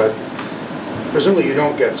passivity, but presumably you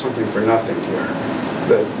don't get something for nothing here.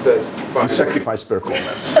 You sacrifice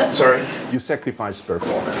performance. Sorry? You sacrifice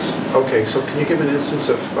performance. Okay, so can you give an instance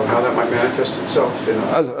of how that might manifest itself?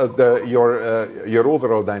 Your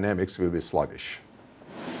overall dynamics will be sluggish,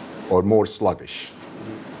 or more sluggish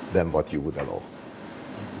than what you would allow.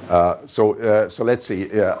 So let's see,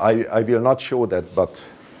 I will not show that, but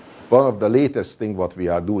one of the latest things what we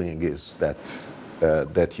are doing is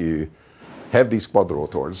that you have these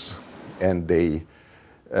quadrotors, and they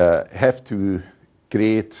have to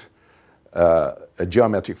create a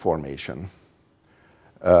geometric formation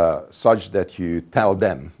such that you tell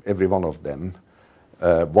them, every one of them,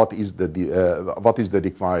 what is the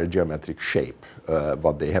required geometric shape,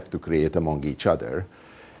 what they have to create among each other.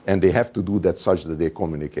 And they have to do that such that they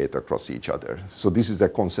communicate across each other. So this is a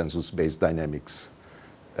consensus-based dynamics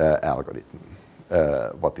algorithm,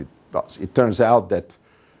 what it does. It turns out that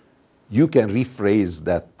you can rephrase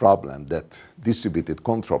that problem, that distributed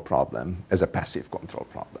control problem, as a passive control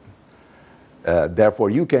problem. Therefore,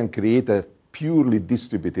 you can create a purely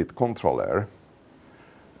distributed controller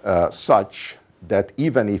such that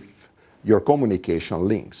even if your communication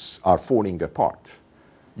links are falling apart,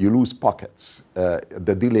 you lose pockets,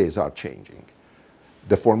 the delays are changing.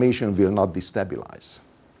 The formation will not destabilize.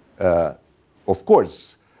 Of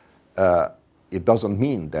course, it doesn't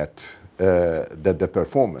mean that the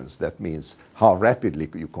performance, that means how rapidly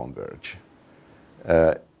you converge,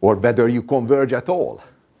 or whether you converge at all,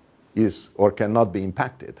 is or cannot be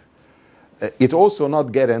impacted. It also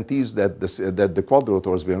not guarantees that the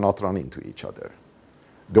quadrotors will not run into each other.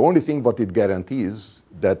 The only thing what it guarantees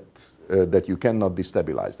that you cannot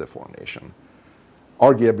destabilize the formation.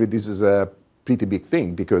 Arguably, this is a pretty big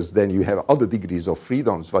thing, because then you have other degrees of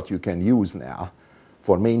freedoms what you can use now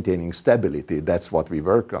for maintaining stability. That's what we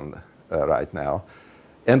work on right now.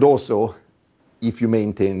 And also, if you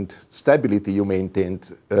maintained stability, you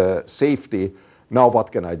maintained safety. Now what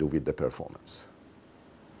can I do with the performance?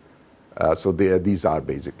 So these are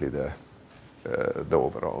basically the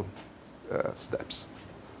overall steps.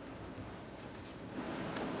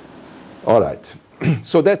 All right,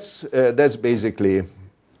 so that's basically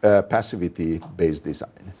passivity-based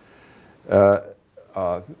design. So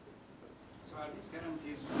are these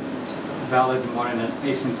guarantees valid more in an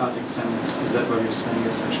asymptotic sense? Is that what you're saying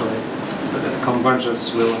essentially? So that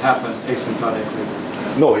convergence will happen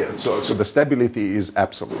asymptotically? No, so the stability is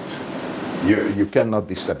absolute. You cannot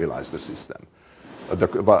destabilize the system.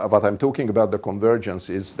 What I'm talking about the convergence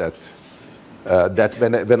is that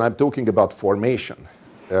when I'm talking about formation,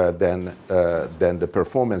 then the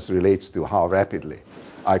performance relates to how rapidly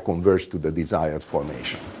I converge to the desired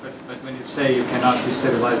formation. But when you say you cannot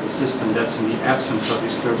destabilize the system, that's in the absence of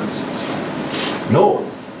disturbances. No,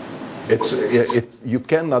 you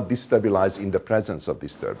cannot destabilize in the presence of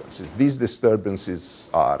disturbances. These disturbances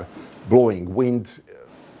are blowing wind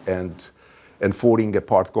and falling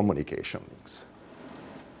apart communication links.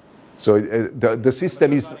 So the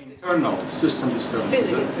system is internal system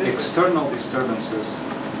disturbances, external disturbances.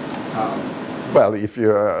 Well, if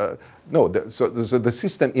you no, so the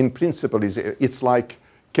system in principle it's like,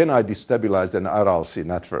 can I destabilize an RLC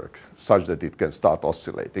network such that it can start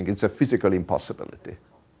oscillating? It's a physical impossibility.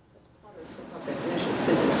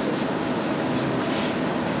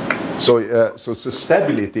 So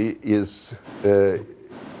stability is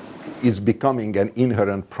becoming an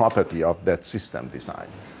inherent property of that system design.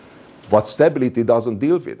 What stability doesn't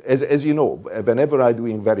deal with, as you know, whenever I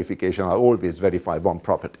do verification, I always verify one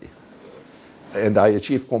property. And I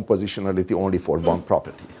achieve compositionality only for one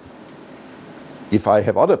property. If I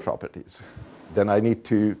have other properties, then I need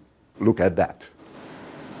to look at that,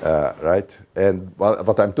 right? And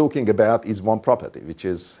what I'm talking about is one property, which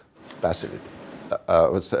is passivity.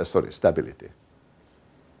 Stability.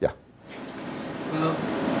 Yeah. Well,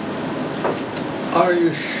 are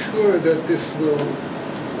you sure that this will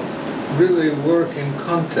really work in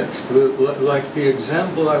context. Like the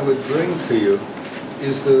example I would bring to you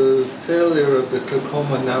is the failure of the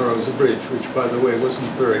Tacoma Narrows Bridge, which, by the way, wasn't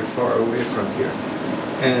very far away from here.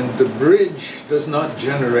 And the bridge does not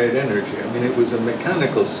generate energy. I mean, it was a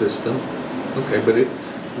mechanical system, okay, but it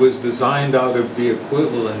was designed out of the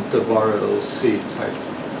equivalent of RLC type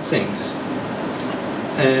things.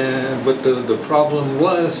 But the problem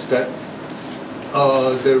was that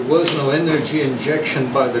there was no energy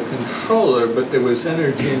injection by the controller, but there was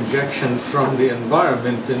energy injection from the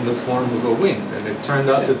environment in the form of a wind. And it turned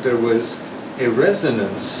out that there was a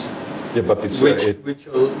resonance,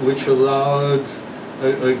 which allowed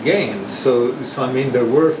a gain. So I mean, there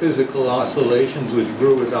were physical oscillations which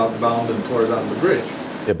grew without bound and tore down the bridge.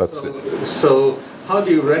 Yeah, but so how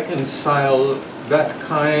do you reconcile that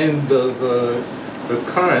kind of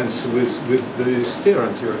occurrence with the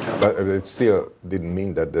steerance you're talking about? But it still didn't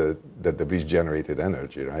mean that the bridge generated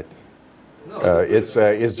energy, right? No, it's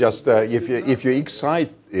just if you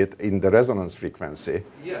excite it in the resonance frequency,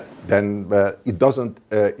 yeah, then it doesn't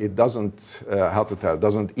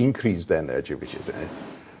doesn't increase the energy which is in it.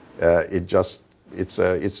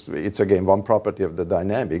 It's again one property of the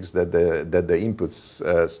dynamics that the inputs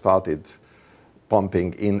started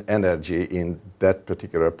pumping in energy in that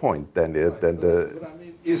particular point. Then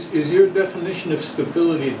is your definition of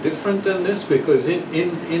stability different than this? Because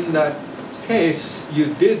in that case,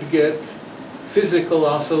 you did get physical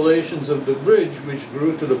oscillations of the bridge, which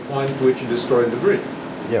grew to the point which destroyed the bridge.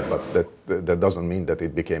 Yeah, but that doesn't mean that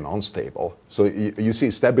it became unstable. So you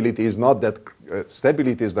see, stability is not that.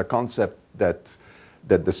 Stability is the concept that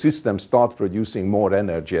the system starts producing more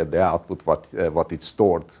energy at the output what it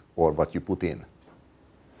stored or what you put in.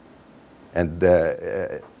 And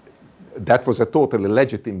that was a totally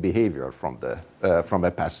legitimate behavior from a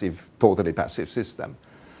totally passive system.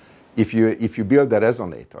 If you build a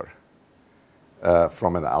resonator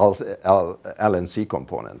from an LNC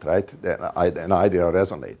component, right, an ideal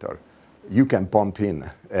resonator, you can pump in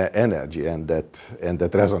energy, and that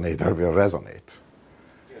resonator will resonate.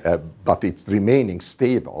 But it's remaining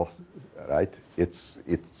stable, right?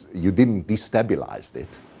 You didn't destabilize it.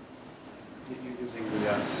 You're using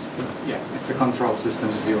it's a control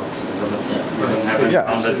systems view of stability. You don't have it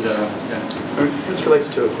bounded. This relates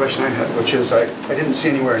to a question I had, which is I didn't see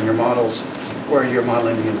anywhere in your models where you're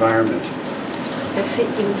modeling the environment. I see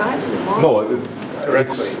environment model. No,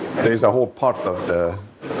 there's a whole part of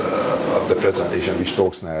the presentation which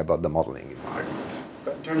talks now about the modeling environment.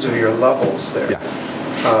 But in terms of your levels there,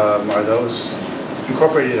 are those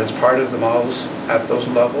incorporated as part of the models at those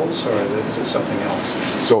levels, or is it something else?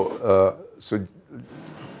 So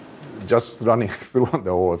just running through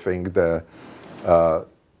the whole thing, the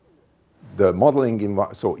modeling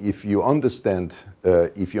environment. So if you understand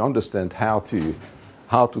how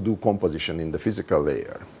to do composition in the physical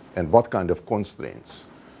layer and what kind of constraints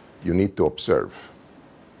you need to observe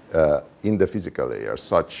in the physical layer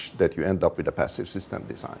such that you end up with a passive system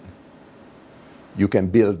design, you can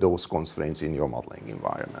build those constraints in your modeling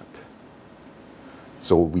environment.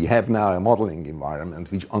 So we have now a modeling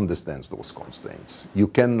environment which understands those constraints. You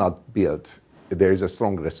cannot build, there is a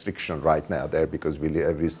strong restriction right now there because we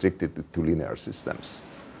have restricted it to linear systems.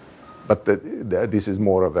 But this is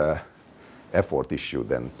more of a effort issue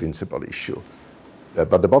than principal issue.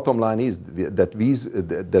 But the bottom line is that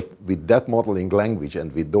with that modeling language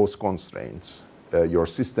and with those constraints, your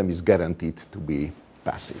system is guaranteed to be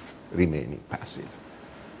passive, remaining passive.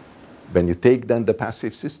 When you take then the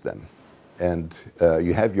passive system and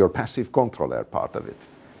you have your passive controller part of it,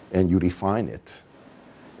 and you refine it,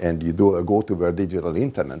 and you do a go-toward digital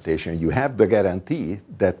implementation, you have the guarantee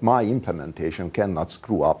that my implementation cannot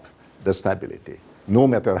screw up the stability, no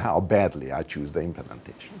matter how badly I choose the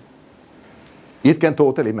implementation. It can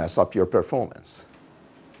totally mess up your performance,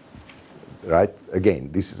 right? Again,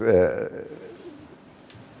 this is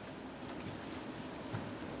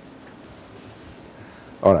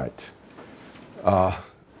all right.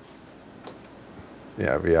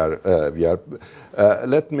 We are.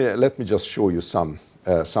 Let me just show you some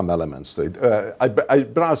elements. I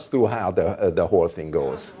browsed through how the whole thing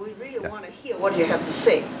goes. We really want to hear what you have to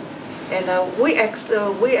say. And we accept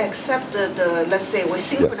let's say we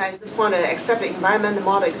synchronize this point and accept the environmental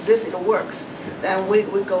model exists, it works. Then we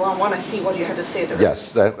go on, want to see what you have to say.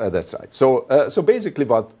 Yes, that's right. So basically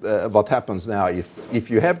what happens now, if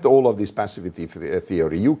you have all of this passivity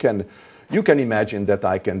theory, you can imagine that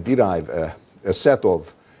I can derive a set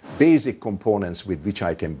of basic components with which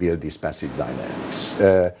I can build these passive dynamics.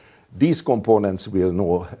 These components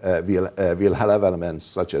will have elements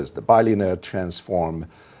such as the bilinear transform,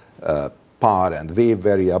 power and wave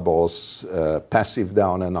variables, passive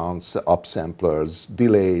down and up samplers,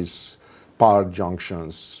 delays, power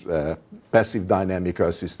junctions, passive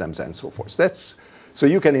dynamical systems, and so forth. So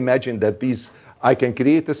you can imagine that I can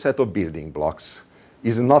create a set of building blocks.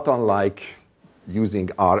 Is not unlike using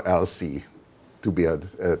RLC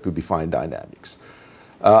to define dynamics.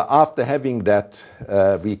 After having that,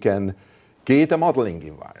 we can create a modeling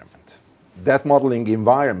environment. That modeling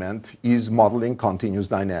environment is modeling continuous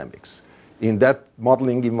dynamics. In that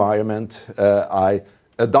modeling environment, I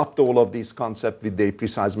adopt all of these concepts with their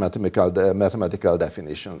precise mathematical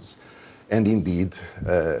definitions. And indeed,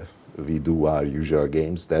 we do our usual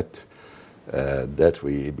games that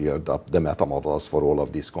we build up the meta models for all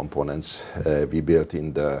of these components. We built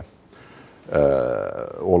in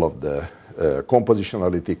all of the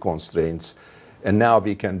compositionality constraints. And now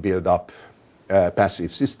we can build up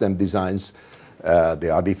passive system designs.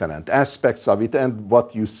 There are different aspects of it. And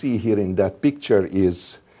what you see here in that picture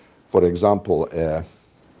is, for example,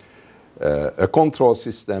 a control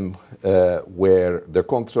system where the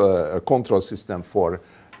control system for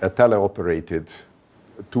a teleoperated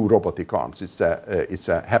 2 robotic arms. It's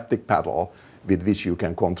a haptic paddle with which you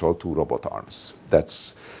can control 2 robot arms.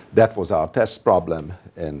 That was our test problem,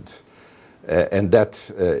 and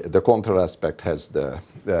that the control aspect has the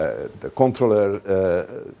controller,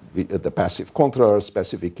 the passive controller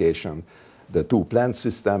specification, the 2-plant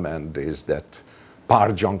system, and there's that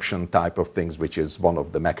power junction type of things, which is one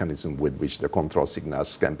of the mechanisms with which the control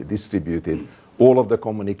signals can be distributed. All of the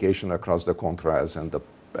communication across the controllers and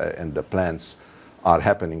the plants are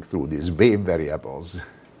happening through these wave variables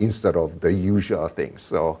instead of the usual things.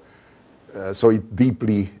 So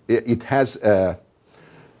it has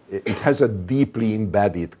a deeply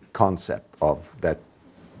embedded concept of that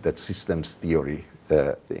systems theory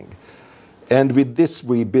thing. And with this,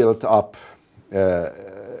 we built up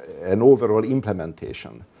an overall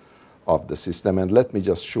implementation of the system. And let me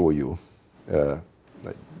just show you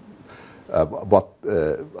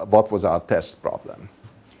what was our test problem.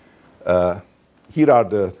 Here are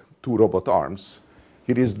the 2 robot arms.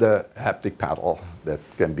 Here is the haptic paddle that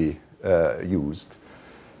can be used.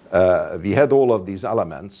 We had all of these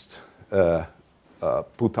elements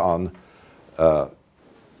put on 5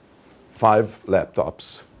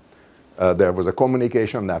 laptops. There was a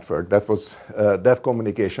communication network. That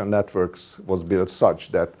communication network was built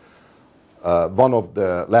such that one of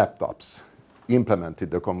the laptops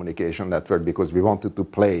implemented the communication network because we wanted to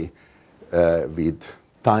play with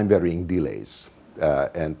time-varying delays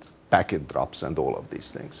and packet drops and all of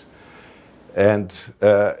these things. And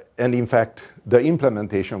in fact, the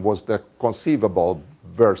implementation was the conceivable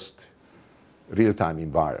worst real-time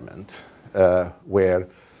environment where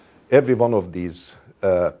every one of these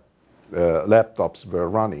laptops were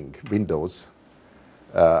running Windows,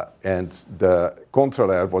 and the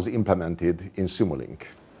controller was implemented in Simulink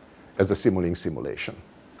as a Simulink simulation.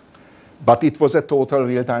 But it was a total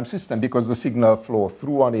real-time system because the signal flow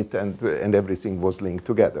through on it and everything was linked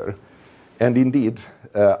together. And indeed,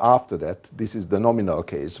 after that, this is the nominal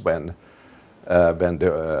case when we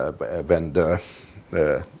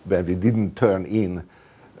didn't turn in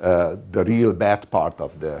the real bad part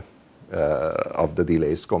of the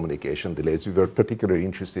delays, communication delays. We were particularly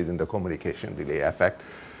interested in the communication delay effect.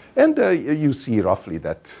 And you see roughly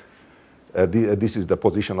that this is the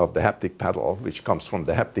position of the haptic paddle, which comes from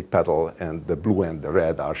the haptic paddle, and the blue and the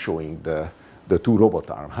red are showing the 2 robot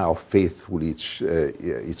arms, how faithfully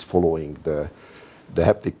it's following the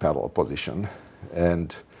haptic paddle position.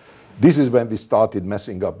 And this is when we started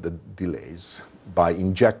messing up the delays by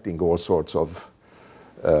injecting all sorts of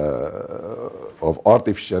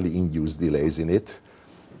artificially induced delays in it,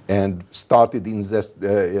 and started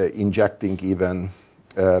injecting even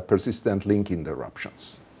persistent link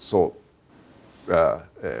interruptions. So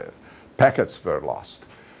packets were lost.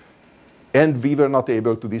 And we were not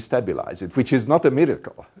able to destabilize it, which is not a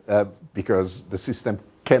miracle, because the system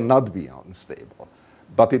cannot be unstable.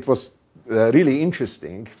 But it was really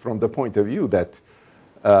interesting from the point of view that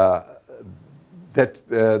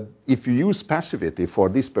if you use passivity for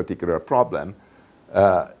this particular problem,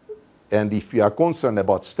 and if you are concerned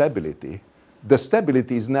about stability, the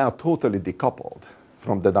stability is now totally decoupled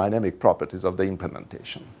from the dynamic properties of the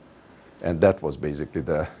implementation. And that was basically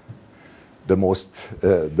the most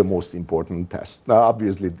important test. Now,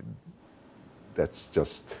 obviously, that's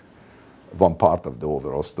just one part of the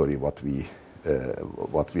overall story, what we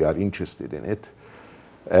are interested in it.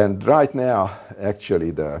 And right now,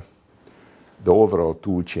 actually, the overall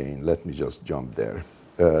tool chain, let me just jump there,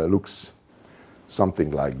 looks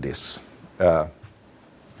something like this.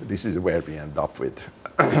 This is where we end up with.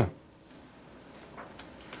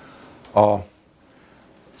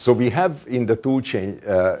 So we have in the tool chain,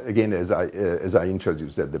 again, as I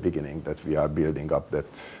introduced at the beginning, that we are building up that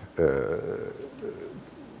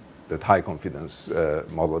high confidence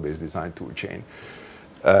model-based design tool chain.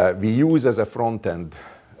 We use as a front end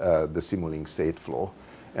the Simulink state flow,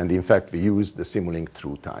 and in fact we use the Simulink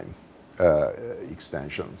true time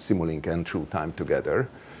extension, Simulink and true time together.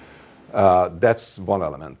 That's one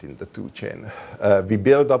element in the tool chain. We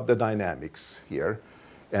build up the dynamics here.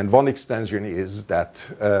 And one extension is that,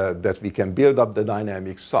 that we can build up the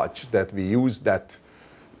dynamics such that we use that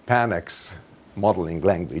PANX modeling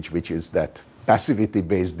language, which is that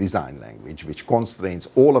passivity-based design language, which constrains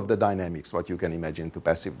all of the dynamics, what you can imagine, to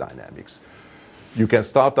passive dynamics. You can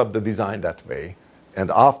start up the design that way, and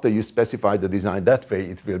after you specify the design that way,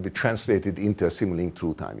 it will be translated into a Simulink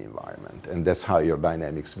true time environment, and that's how your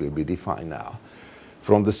dynamics will be defined now.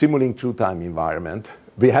 From the Simulink true time environment,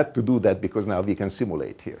 we had to do that because now we can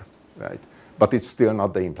simulate here, right? But it's still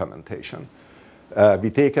not the implementation. We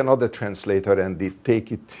take another translator and we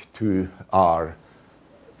take it to our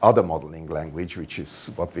other modeling language, which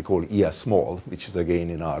is what we call ES-small, which is again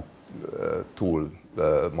in our tool,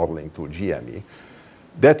 modeling tool GME.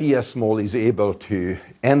 That ES-small is able to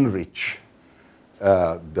enrich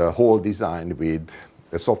the whole design with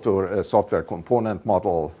a software component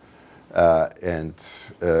model and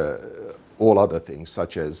all other things,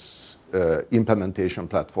 such as implementation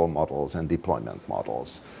platform models and deployment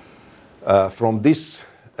models. From this,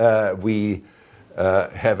 we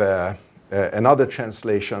have another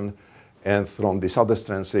translation, and from this other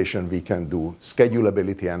translation, we can do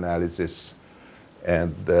schedulability analysis,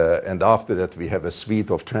 and after that, we have a suite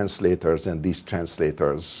of translators, and these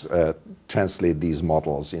translators translate these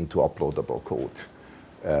models into uploadable code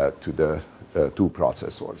to the two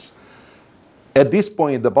processors. At this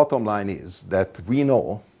point, the bottom line is that we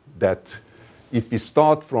know that if we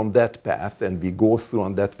start from that path and we go through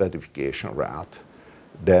on that verification route,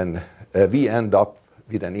 then we end up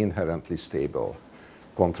with an inherently stable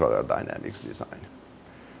controller dynamics design.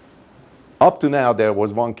 Up to now, there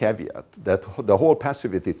was one caveat, that the whole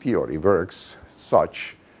passivity theory works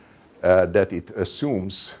such that it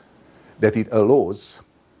assumes that it allows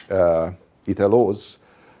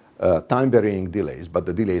time-varying delays, but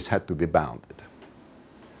the delays had to be bounded.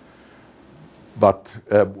 But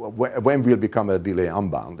when will become a delay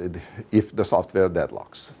unbounded? If the software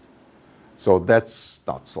deadlocks. So that's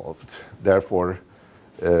not solved. Therefore,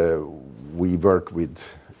 we work with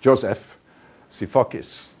Joseph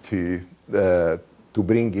Sifakis to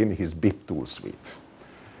bring in his BIP tool suite.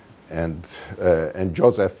 And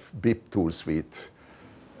Joseph BIP tool suite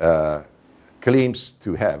claims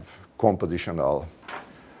to have compositional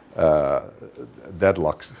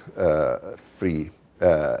deadlock-free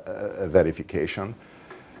verification.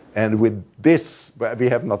 And with this, we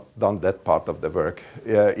have not done that part of the work.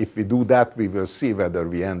 If we do that, we will see whether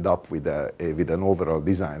we end up with an overall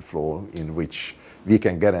design flow in which we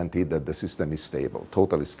can guarantee that the system is stable,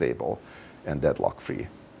 totally stable, and deadlock-free.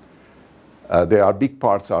 There are big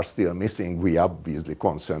parts are still missing. We are obviously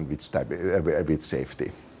concerned with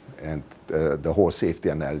safety. And the whole safety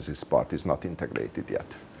analysis part is not integrated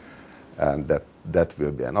yet. And that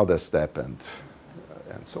will be another step, and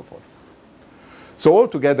so forth. So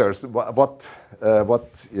altogether,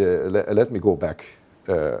 let me go back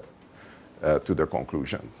to the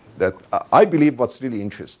conclusion. That I believe what's really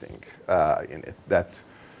interesting in it, that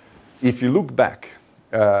if you look back,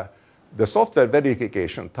 the software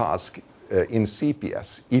verification task in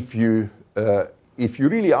CPS, if you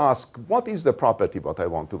really ask, what is the property what I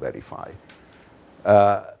want to verify,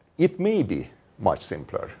 it may be much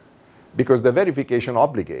simpler, because the verification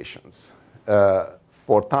obligations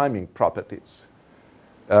for timing properties,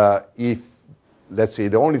 if, let's say,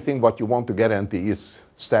 the only thing what you want to guarantee is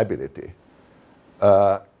stability,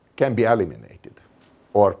 can be eliminated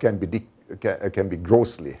or can be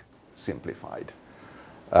grossly simplified.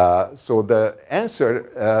 So the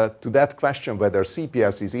answer to that question, whether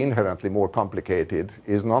CPS is inherently more complicated,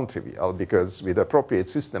 is non-trivial, because with appropriate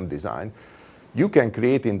system design, you can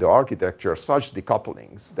create in the architecture such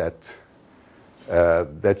decouplings that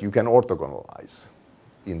you can orthogonalize,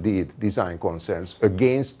 indeed, design concerns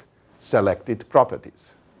against selected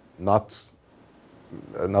properties, not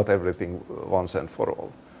everything once and for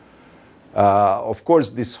all. Of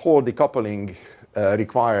course, this whole decoupling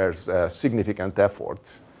requires significant effort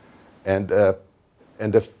and a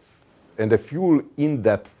few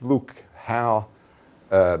in-depth look how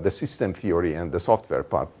the system theory and the software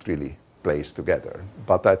part really plays together.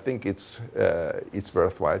 But I think it's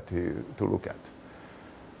worthwhile to look at.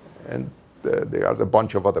 And there are a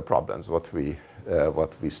bunch of other problems what we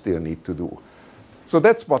still need to do. So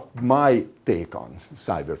that's what my take on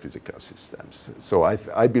cyber physical systems. So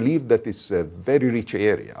I believe that it's a very rich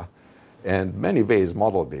area, and many ways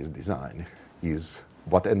model-based design is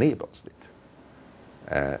what enables it.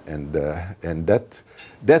 And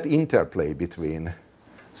that interplay between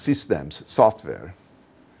systems, software,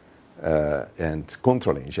 and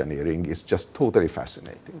control engineering is just totally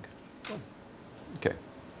fascinating. Okay.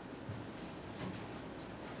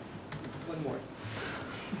 One more.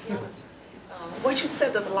 Yes. What you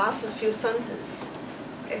said in the last few sentences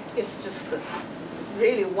is just a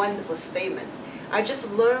really wonderful statement. I just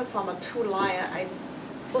learned from a two-line.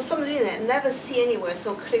 For some reason, I never see anywhere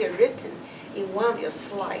so clear written in one of your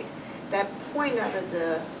slides that point out of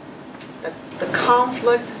the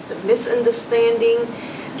conflict, the misunderstanding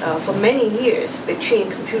for many years between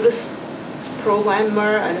computer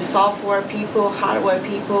programmer and the software people, hardware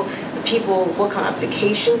people, the people who work on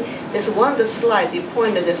application. There's one of the slides you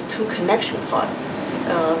pointed, there's two connection part.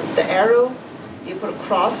 The arrow, you put a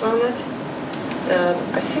cross on it.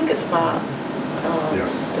 I think it's about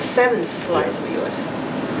the 7th slide of yours.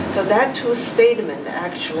 So that two statements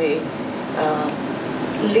actually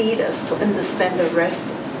lead us to understand the rest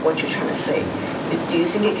of what you're trying to say. Do you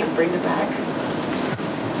think you can bring it back?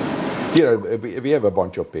 Here, we have a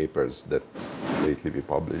bunch of papers that lately we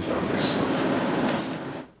published on this.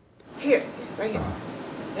 Here, right here.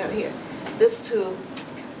 Yeah, here. These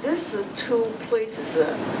two places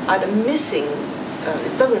are the missing.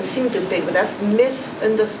 It doesn't seem too big, but that's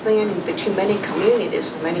misunderstanding between many communities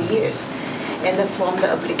for many years. And then from the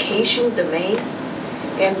application domain,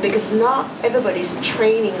 and because not everybody's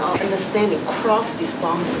training or understanding cross this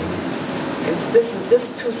boundary. And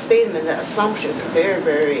this two statement, the assumptions are very,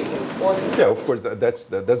 very important. Yeah, of course, that's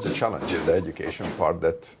the challenge in the education part,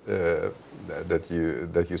 that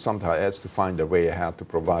you somehow has to find a way how to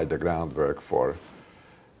provide the groundwork for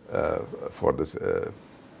the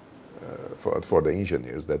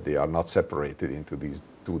engineers, that they are not separated into these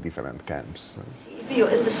two different camps. If you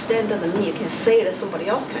understand doesn't mean you can say that somebody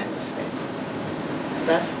else can understand. So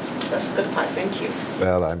that's a good part. Thank you.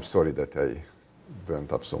 Well, I'm sorry that I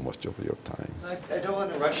burnt up so much of your time. I don't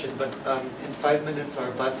want to rush it, but in 5 minutes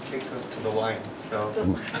our bus takes us to the wine. So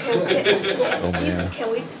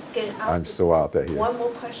Can we get asked I'm so out of here. one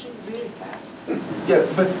more question really fast? yeah,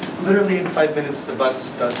 but literally in 5 minutes the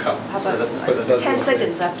bus does come. How So about that's what it does. 10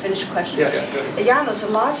 seconds? I finish question. Yeah, yeah, go ahead. Janos,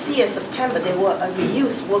 last year September there were a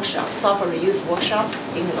reuse workshop, software reuse workshop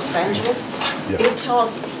in Los Angeles. Yeah. Can you tell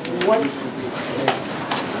us what's?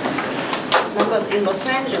 Remember in Los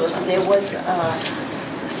Angeles there was a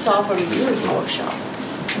software reuse workshop.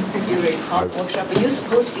 You recall workshop? Were you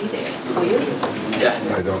supposed to be there? Were you?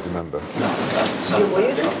 Yeah. I don't remember. Were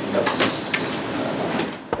you there?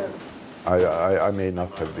 I may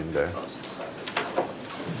not have been there.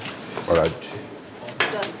 Or I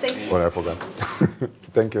Thank you. forgot.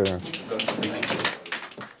 Thank you very much.